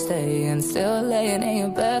 I'm staying. Still laying in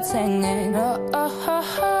your bed singing. Oh, oh,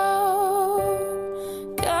 oh, oh.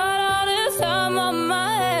 Got all this time on my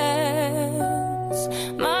hands.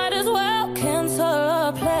 Might as well cancel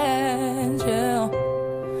our plans, yeah.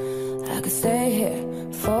 I could stay here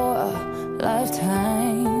for a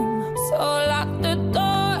lifetime. So lock the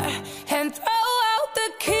door and throw out the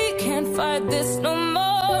key. Can't fight this no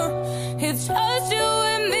more. It's just you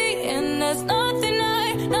and me, and there's nothing I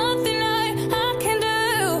can do.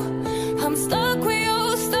 I'm stuck with you,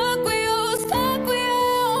 stuck with you, stuck with you.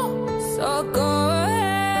 So go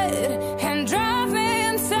ahead and drive me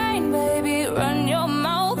insane, baby. Run your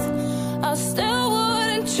mouth, I still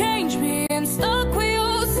wouldn't change me. And stuck with you,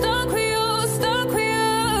 stuck with you, stuck with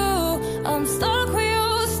you. I'm stuck with you,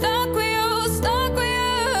 stuck with you, stuck with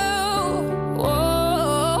you.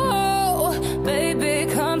 Whoa, baby,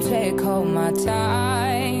 come take all my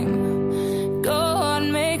time. Go on,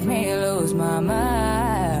 make me lose my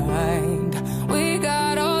mind. We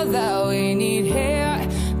got all that we need here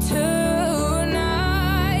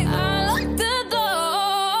tonight. I lock the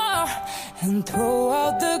door and throw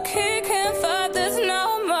out the key. Can't fight this no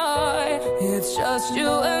more. It's just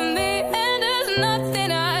you and me, and there's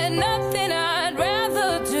nothing I'd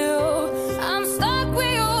rather do. I'm stuck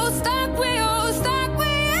with you, stuck with you, stuck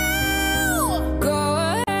with you. Go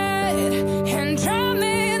ahead and drive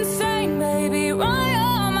me insane, baby. Run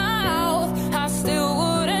your mouth, I still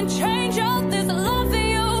wouldn't change all this. Loving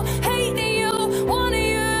you, hating you,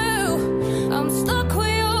 wanting you. I'm stuck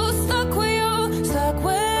with you, stuck with you, stuck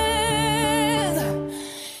with,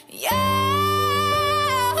 yeah.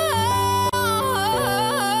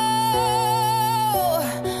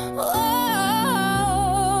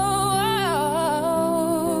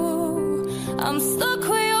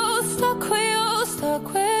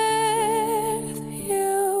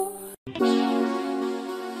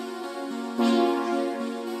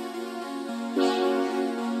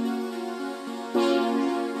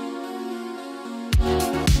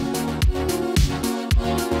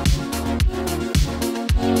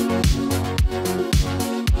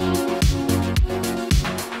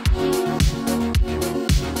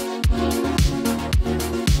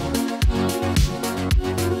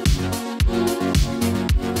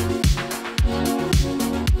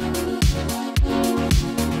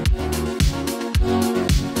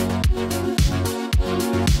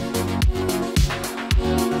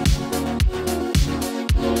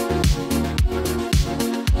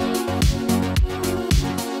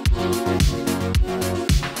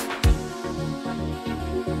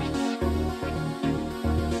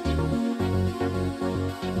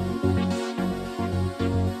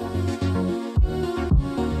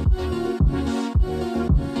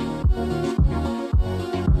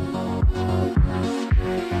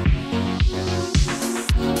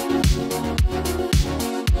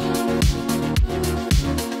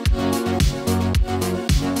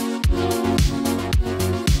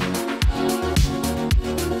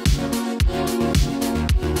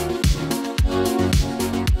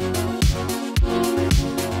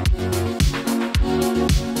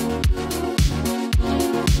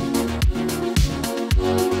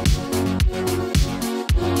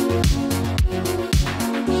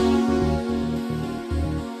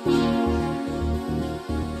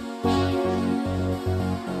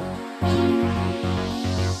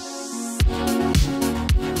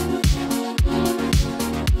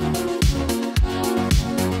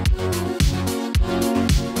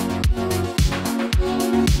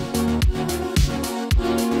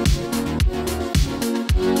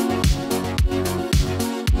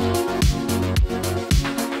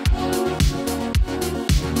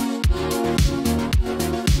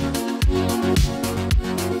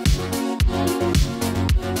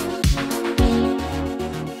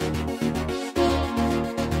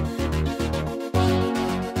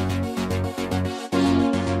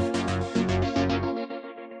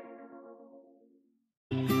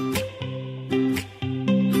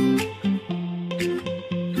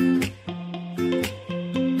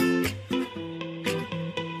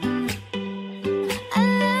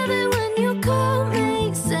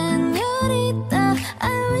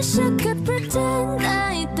 wish I could pretend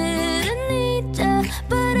I didn't need ya,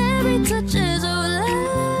 but every touch is oh la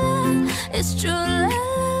la, it's true love.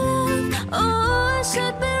 Oh, I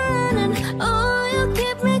should be running. Oh, you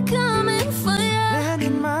keep me coming for ya. Land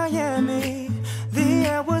in Miami, the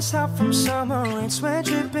air was hot from summer rain, sweat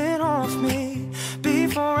dripping off me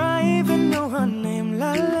before I even knew her name.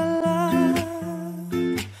 La la la,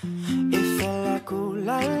 it felt like ooh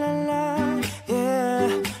la la la,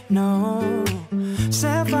 yeah, no.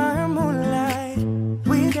 Sapphire moonlight,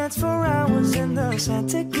 we danced for hours in the sand,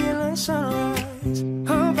 tequila sunrise.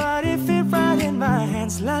 Her body fit right in my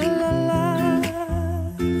hands. La la la,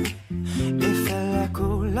 it felt like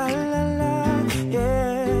ooh la la la,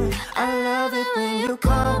 yeah. I love it when you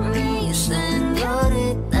call me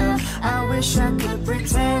señorita. I wish I could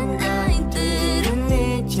pretend I didn't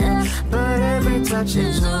need ya, but every touch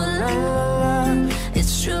is oh la la la,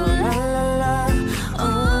 it's true la la la.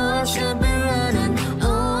 Oh, I should be running.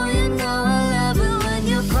 Oh, you know I love it when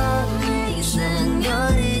you call me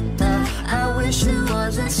señorita. I wish it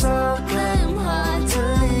wasn't so damn hard to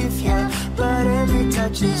leave ya, but every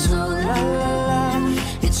touch is oh la la la,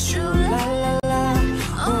 it's true la la la.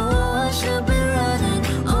 Oh, I should be running.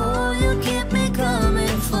 Oh, you keep me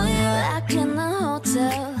coming for ya. Back in the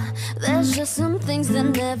hotel, there's just some things that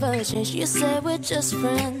never change. You say we're just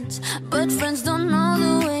friends, but friends don't know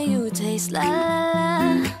the way you taste. La la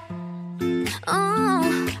la.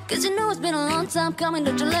 Oh, cause you know it's been a long time coming,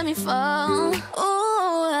 don't you let me fall.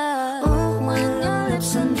 Oh, when your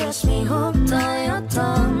lips undress me, hooked on your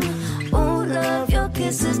tongue. Oh, love, your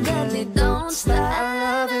kisses deadly, don't stop. I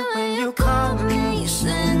love it when you call me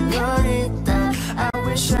señorita. I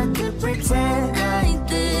wish I could pretend I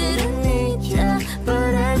didn't need ya,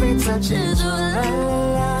 but every touch is oh la la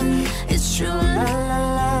la, it's true la la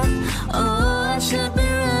la. Oh, I should be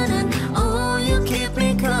running. Oh, you keep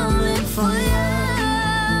me coming for ya.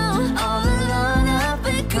 All alone I've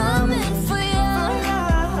been coming for ya,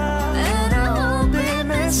 and I hope it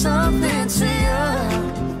meant something to ya.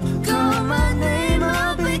 Call my name,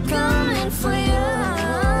 I'll be coming for ya.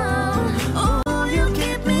 Oh, you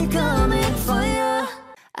keep me coming for ya.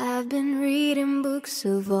 I've been reading books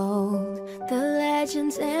of old, the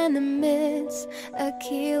legends and the myths,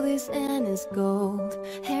 Achilles and his gold,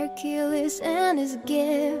 Hercules and his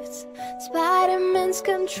gifts, Spider-Man's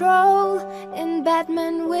control, and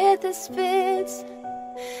Batman with his fits.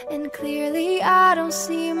 And clearly I don't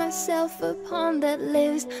see myself upon that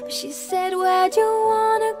list. But she said, where'd you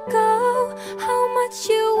wanna go? How much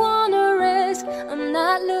you wanna risk? I'm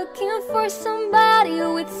not looking for somebody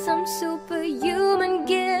with some superhuman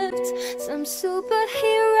gifts, some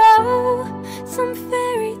superhero, some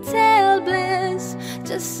fairy tale bliss.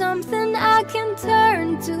 Just something I can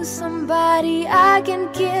turn to, somebody I can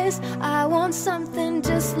kiss. I want something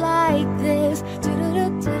just like this.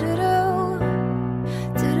 Do-do-do-do-do-do.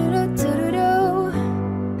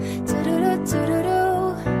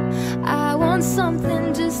 I want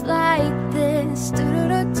something just like this.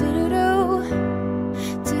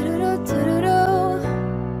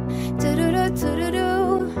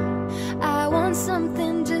 I want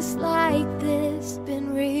something just like this.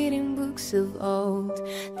 Been reading books of old,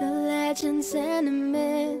 the legends and the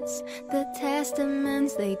myths, the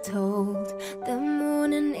testaments they told, the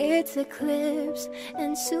moon and its eclipse,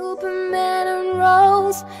 and Superman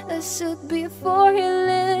unrolls a suit before he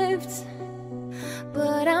lived.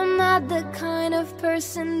 But I'm not the kind of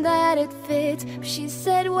person that it fits. She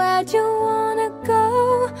said, where'd you wanna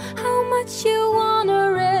go? How much you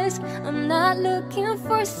wanna risk? I'm not looking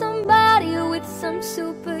for somebody with some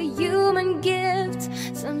superhuman gifts,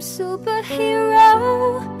 some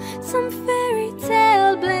superhero, some fairy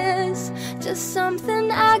tale bliss. Just something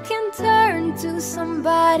I can turn to,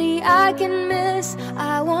 somebody I can miss.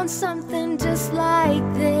 I want something just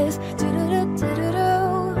like this. Do-do-do-do-do-do.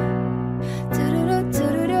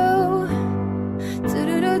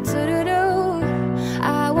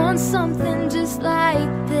 I want something just like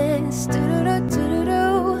this.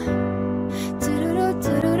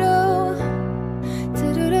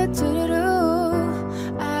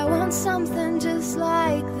 I want something just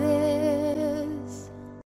like this.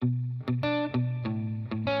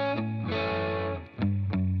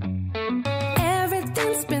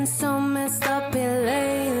 Everything's been so messed up here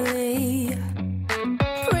lately.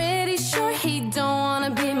 Pretty sure he don't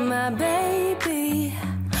wanna be my baby.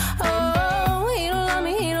 Oh, he don't love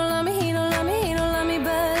me, he don't love me, he don't love me, he don't love me,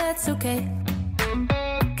 but that's okay.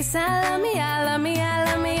 'Cause I love me, I love me, I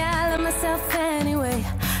love me, I love myself anyway.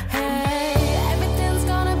 Hey, everything's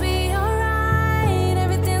gonna be alright,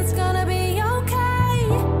 everything's gonna be okay.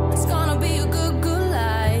 It's gonna be a good, good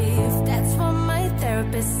life. That's what my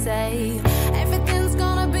therapist say. Everything's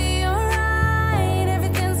gonna be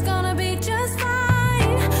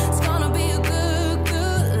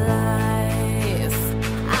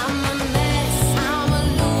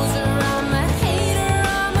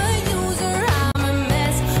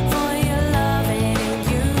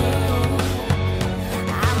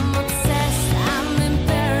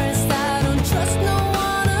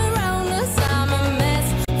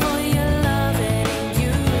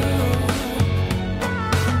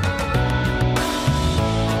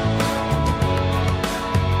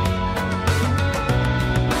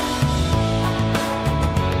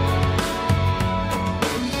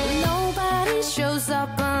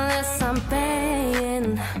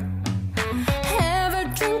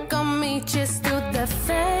just do the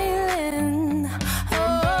feeling.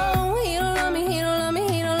 Oh, he don't love me, he don't love me,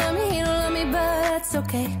 he don't love me, he don't love me, but that's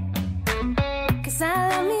okay. 'Cause I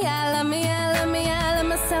love me, I love me, I love me, I love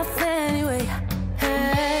myself anyway.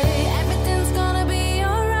 Hey, everything's gonna be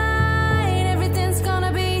alright, everything's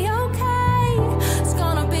gonna be okay. It's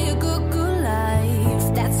gonna be a good, good life.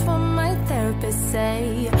 That's what my therapist say.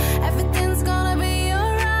 Everything's gonna be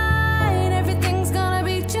alright, everything's gonna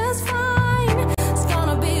be just fine. It's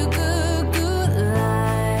gonna be a good, good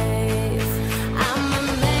life. I'm a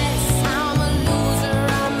mess, I'm a loser,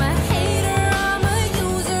 I'm a hater, I'm a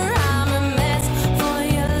user, I'm a mess for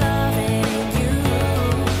your loving you.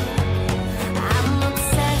 I'm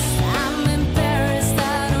obsessed, I'm embarrassed,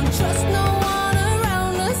 I don't trust no one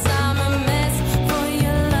around us. I'm a mess for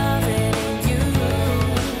your loving you.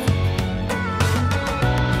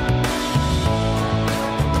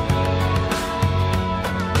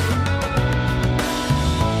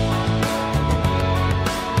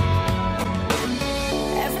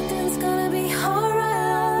 Everything's gonna be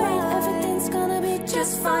alright, everything's gonna be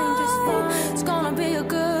just fine, just fine. It's gonna be a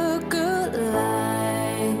good, good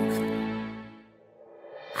life.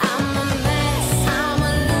 I'm a mess, I'm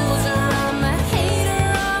a loser, I'm a hater,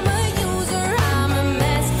 I'm a user, I'm a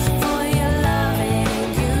mess for your loving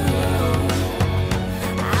you.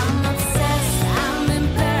 I'm obsessed, I'm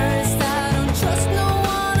embarrassed, I don't trust no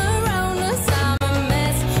one around us. I'm a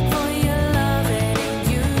mess for your loving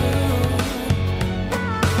you.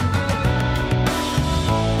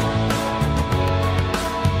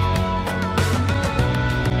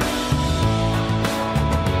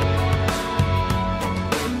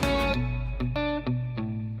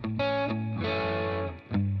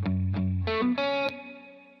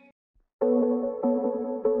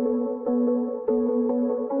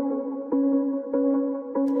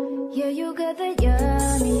 Yeah, you got the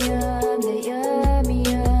yummy, yum, the yummy,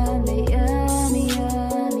 yum, the yummy,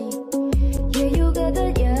 yummy. Yeah, you got the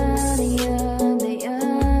yummy, yum, the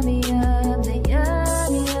yummy, yum, the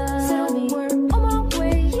yummy, yummy. So we're on my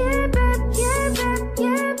way, yeah, babe, yeah, babe,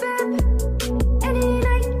 yeah, babe. Any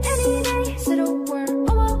night, any day. So we're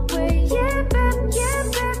on my way, yeah, babe, yeah,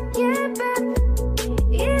 babe, yeah, babe.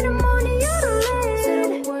 In the morning, you're late. So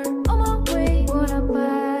we're on my way. What a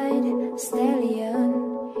bite, stallion.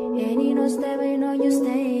 And you know, stepping on you,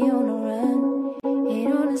 stay on the run.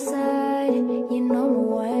 And on the side, you number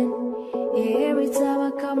one. Every time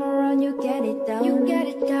I come around, you get it down. You get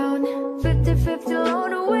it down. 50-50 all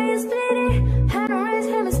the way, you split it. Hand on raise,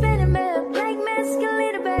 hand spinning, babe. Black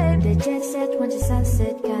masculine, babe. The jet set, when the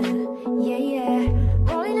sunset, kinda. Yeah, yeah.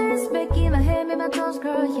 Rolling ass back in my head, make my toes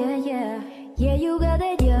curl, yeah, yeah. Yeah, you got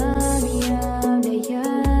that yummy, yum, the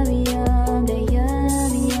yummy, yum, the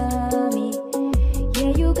yummy, yummy.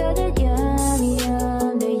 Yeah, you got that yummy,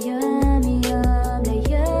 yum, the yummy, yum, the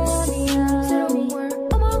yummy, yum. So we're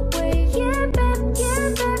on my way, yeah, babe, yeah,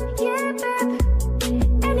 babe, yeah, babe.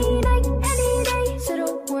 Any night, any day. So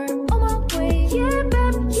we're on my way, yeah,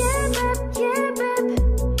 babe, yeah, babe, yeah, babe.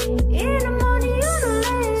 In the morning, you're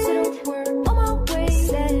late. So we're on my way,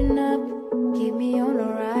 setting up, keep me on the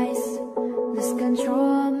rise. Lose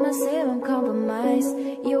control.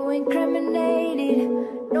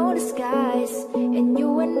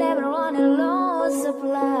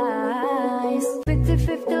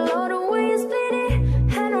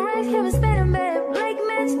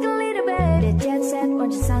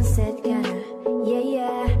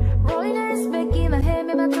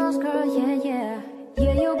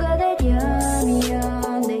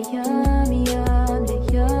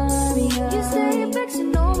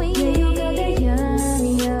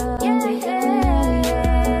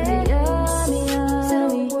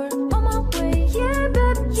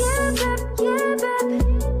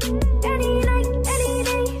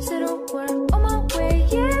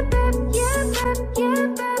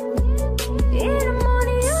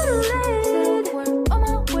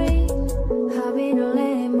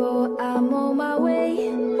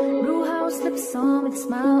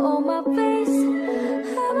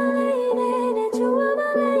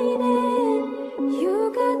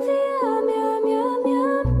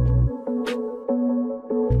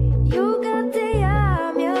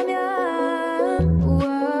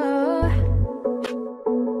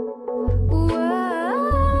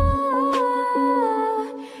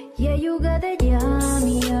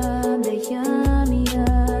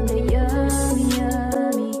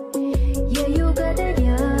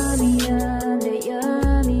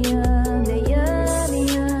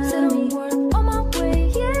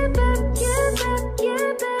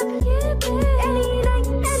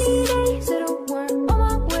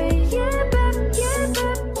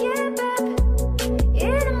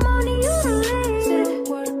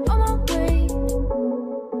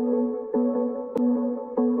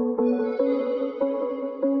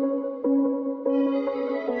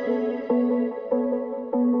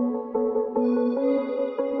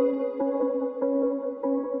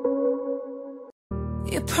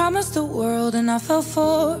 promised the world and I fell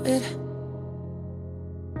for it.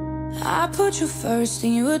 I put you first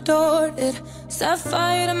and you adored it. Set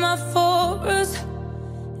fire to my forest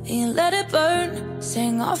and you let it burn.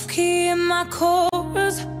 Sang off key in my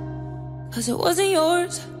chorus, cause it wasn't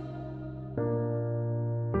yours.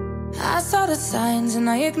 I saw the signs and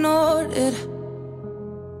I ignored it.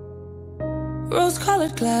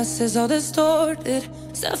 Rose-colored glasses all distorted.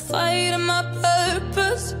 Set fire to my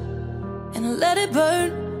purpose and I let it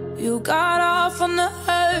burn. You got off on the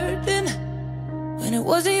hurting when it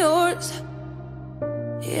wasn't yours.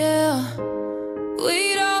 Yeah,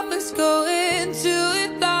 we'd always go into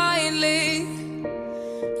it blindly.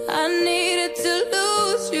 I needed to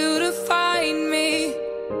lose you to find me.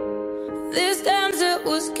 This dance, it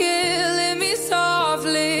was killing me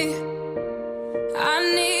softly. I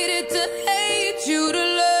needed to hate you to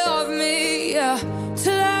love me, yeah. To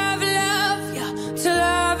love, love, yeah. To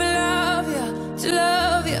love, love, yeah. To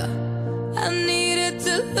love, yeah. I needed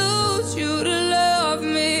to lose you to love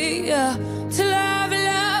me, yeah. To love,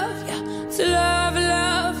 love, yeah. To love,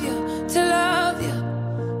 love, yeah. To love, yeah.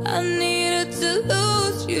 I needed to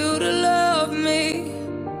lose you to love me.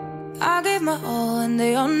 I gave my all and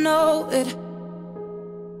they all know it.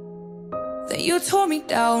 Then you tore me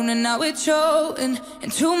down and now it's showing. In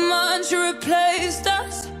 2 months you replaced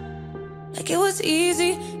us like it was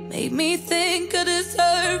easy. Made me think I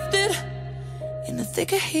deserved it. In the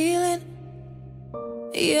thick of healing,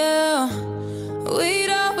 yeah. We'd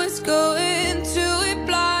always go into it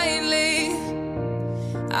blindly.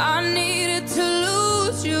 I needed to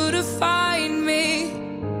lose you to find me.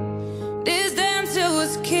 This dance, it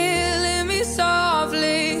was killing me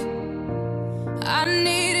softly. I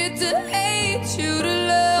needed to hate you to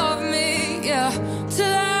love me, yeah. To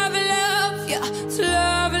love, love, yeah. To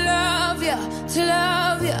love, love, yeah. To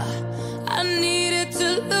love, yeah. I needed to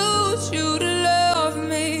lose you to love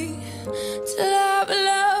me. To love,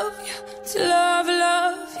 love, yeah. To love,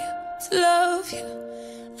 love, yeah. To love,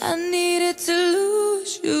 yeah. I needed to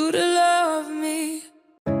lose you to love me.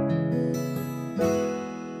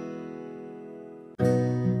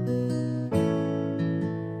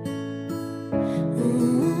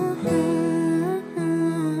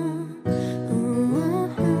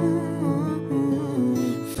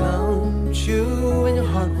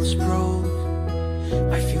 Broke.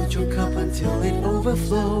 I filled your cup until it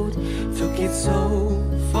overflowed. Took it so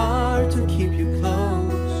far to keep you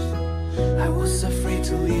close. I was afraid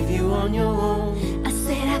to leave you on your own. I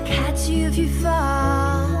said I'd catch you if you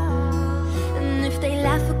fall, and if they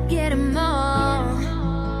laugh, forget them all.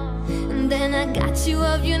 And then I got you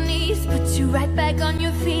off your knees, put you right back on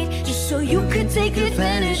your feet, just so you could take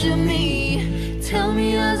advantage of me. Tell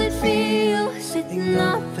me, how's it feel sitting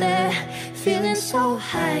up there, feeling so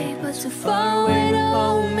high, but too far away to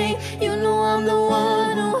hold me? You know I'm the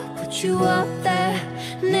one who put you up there,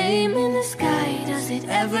 name in the sky. Does it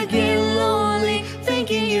ever get lonely,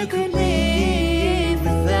 thinking you could live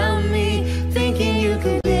without me? Thinking you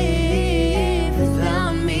could live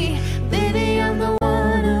without me? Baby, I'm the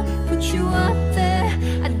one who put you up there.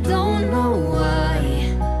 I don't know why.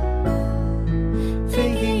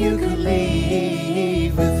 Thinking you could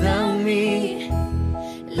live without me.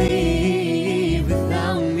 Live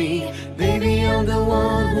without me. Baby, I'm the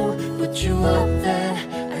one who put you up there.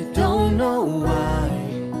 I don't know why.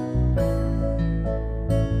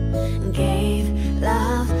 Gave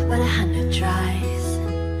love but 100 tries,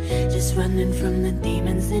 just running from the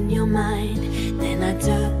demons in your mind. Then I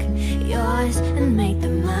took yours and made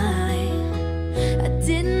them mine. I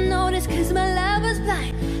didn't notice cause my love was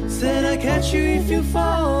blind. Said I'd catch you if you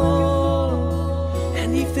fall,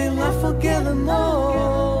 and if they laugh, forget them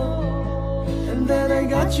all. And then I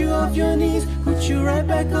got you off your knees, put you right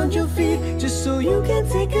back on your feet, just so you can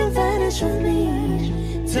take advantage of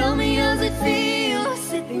me. Tell me, how's it feel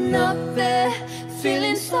sitting up there,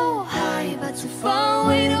 feeling so high, but too far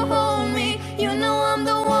away to hold me? You know I'm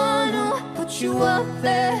the one who put you up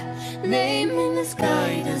there, name in the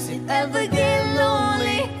sky. Does it ever get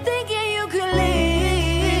lonely, thinking you could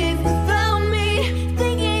live without me?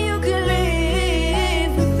 Thinking you could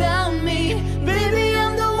live without me? Baby,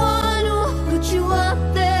 I'm the one who put you up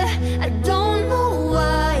there. I don't know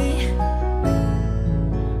why.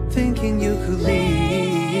 Thinking you could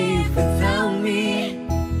live without me.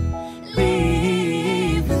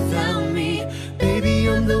 Live without me. Baby,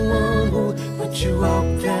 I'm the one who put you up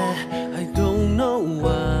there. I don't know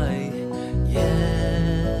why.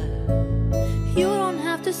 Yeah. You don't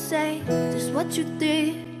have to say just what you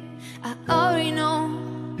did, I already know.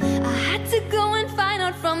 I had to go and find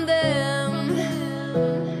out from them.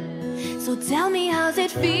 So tell me, how's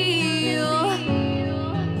it feel?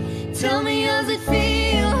 Tell me, how's it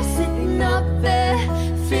feel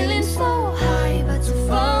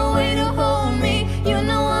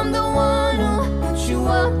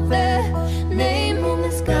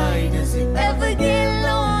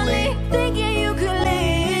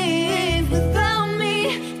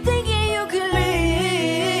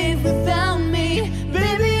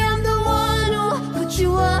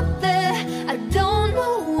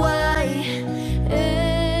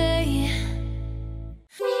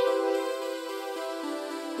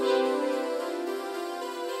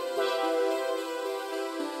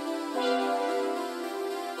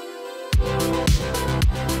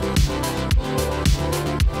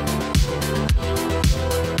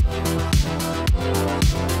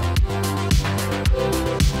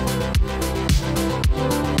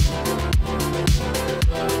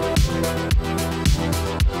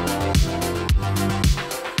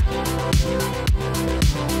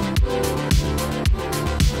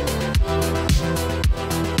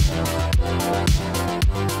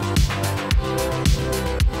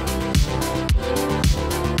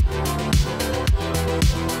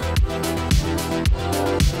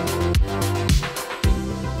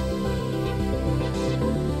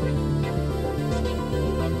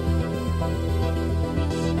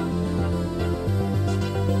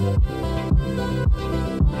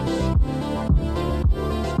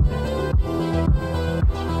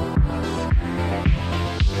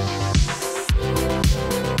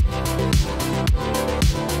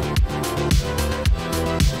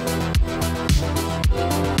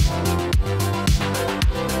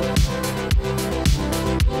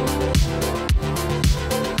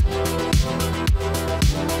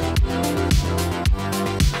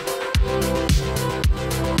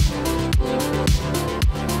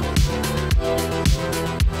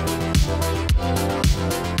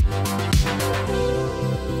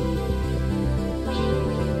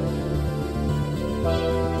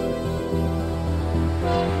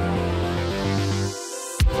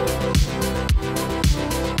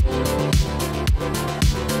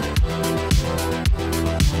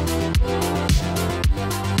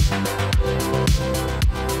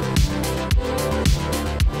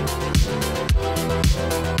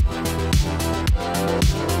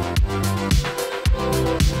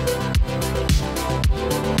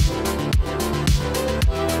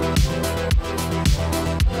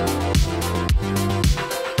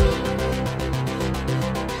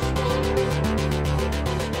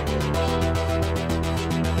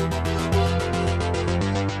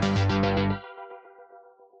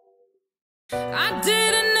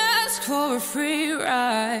For a free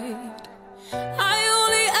ride, I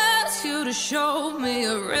only ask you to show me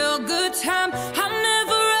a real good time. I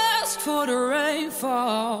never asked for the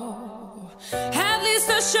rainfall. At least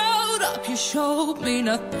I showed up, you showed me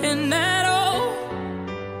nothing at all.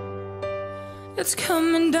 It's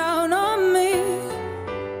coming down on me.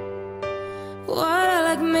 What I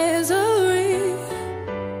like misery.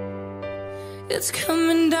 It's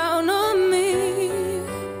coming down on me.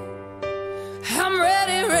 I'm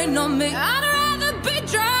ready, rain on me. I'd rather be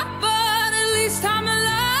dry, but at least I'm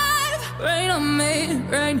alive. Rain on me,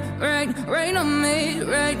 rain, rain, rain on me,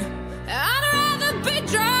 rain. I'd rather be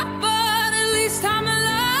dry, but at least I'm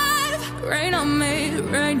alive. Rain on me,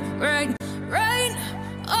 rain, rain, rain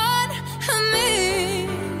on me.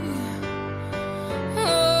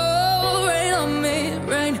 Oh, rain on me,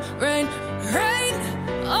 rain, rain, rain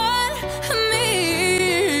on me.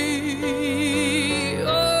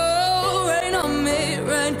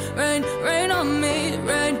 Rain, rain on me,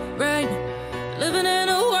 rain, rain. Living in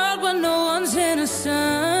a world where no one's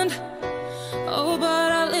innocent. Oh,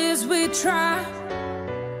 but at least we try.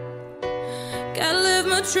 Gotta live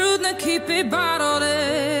my truth and keep it bottled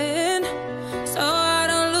in, so I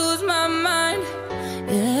don't lose my mind.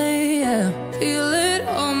 Yeah, yeah, feel it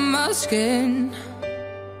on my skin.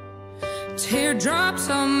 Teardrops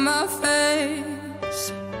on my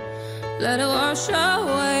face. Let it wash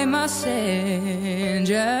away my sins,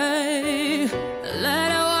 yeah.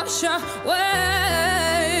 Let it wash away.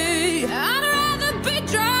 I'd rather be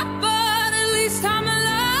dry, but at least I'm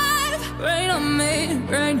alive. Rain on me,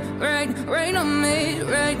 rain, rain, rain on me,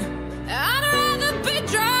 rain. I'd rather be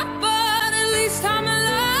dry, but at least I'm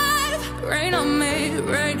alive. Rain on me,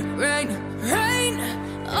 rain, rain, rain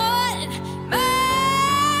on me.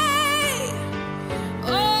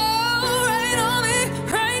 Oh, rain on me,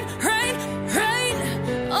 rain, rain, rain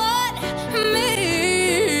on me.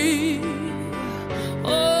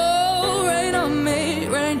 Oh, rain on me,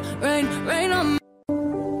 rain, rain, rain on me.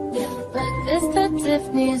 Breakfast at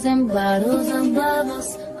Tiffany's and bottles and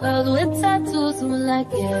bubbles. Girls with tattoos who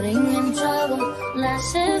like getting in trouble.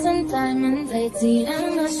 Lashes and diamonds,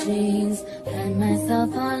 ATM machines. Had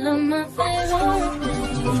myself all of my favorite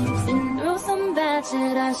things. Been through some bad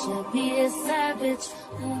shit, I should be a savage.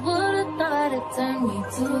 Who would've thought it turned me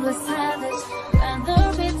to a savage?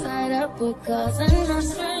 Rather be tied up with calls and no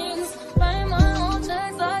strings. Write my own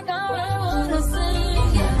checks like I write what I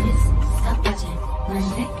sing. Yeah, it's stop watching my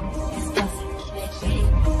neck.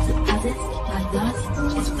 Deposits, my thoughts,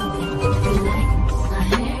 it's broken. You like my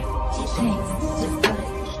hair, she thinks, just got it.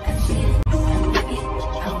 I see it, I like it,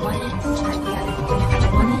 I want it, I got it.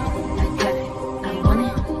 I want it.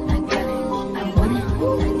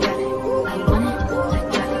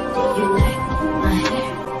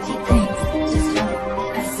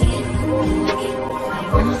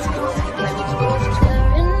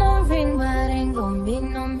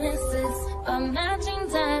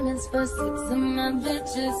 with 6 of my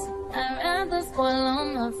bitches. I'd rather spoil all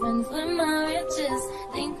my friends with my riches.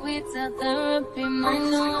 Think we tell therapy my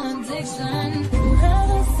new addiction.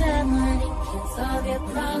 Whoever said money can't solve your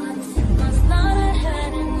problems must not have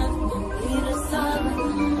had enough money to solve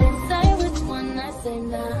them. They say which one I say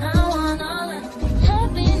now. I want all of them.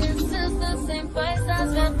 Happiness is the same price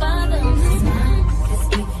as red bottoms. It's mine, it's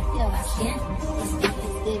even, yeah, I can't. It's thick,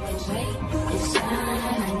 it's thick, it's straight, it's shine.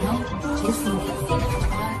 I know, just so it's in the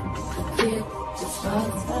heart. I feel just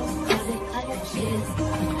rose, cause it like a kiss.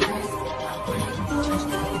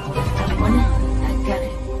 I want it, I got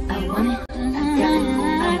it, I want it, I got it,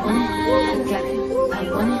 I want it, I got it, I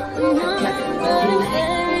want it, I got it. You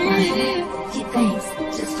like my hair, she thinks,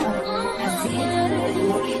 just hold it, I see it, you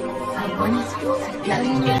look it, I want it, I got it.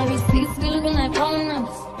 My receipts be looking like phone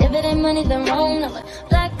numbers. If it ain't money, then wrong number.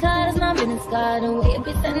 Black card is my business card, and we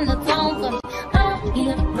be setting the tone for me. I don't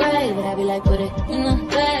need to pray, but I be like, put it in the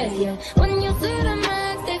bag, yeah. When you see the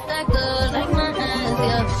max, they stack up like my hands,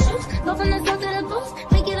 yeah. Shoes, go from the south to the boost,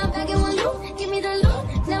 make it up back in one loop. Give me the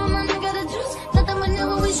loot, never mind, I got the juice. Nothing but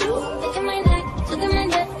never we shoot. Look at my neck, look at my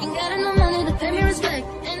neck. Ain't got enough money to pay me respect.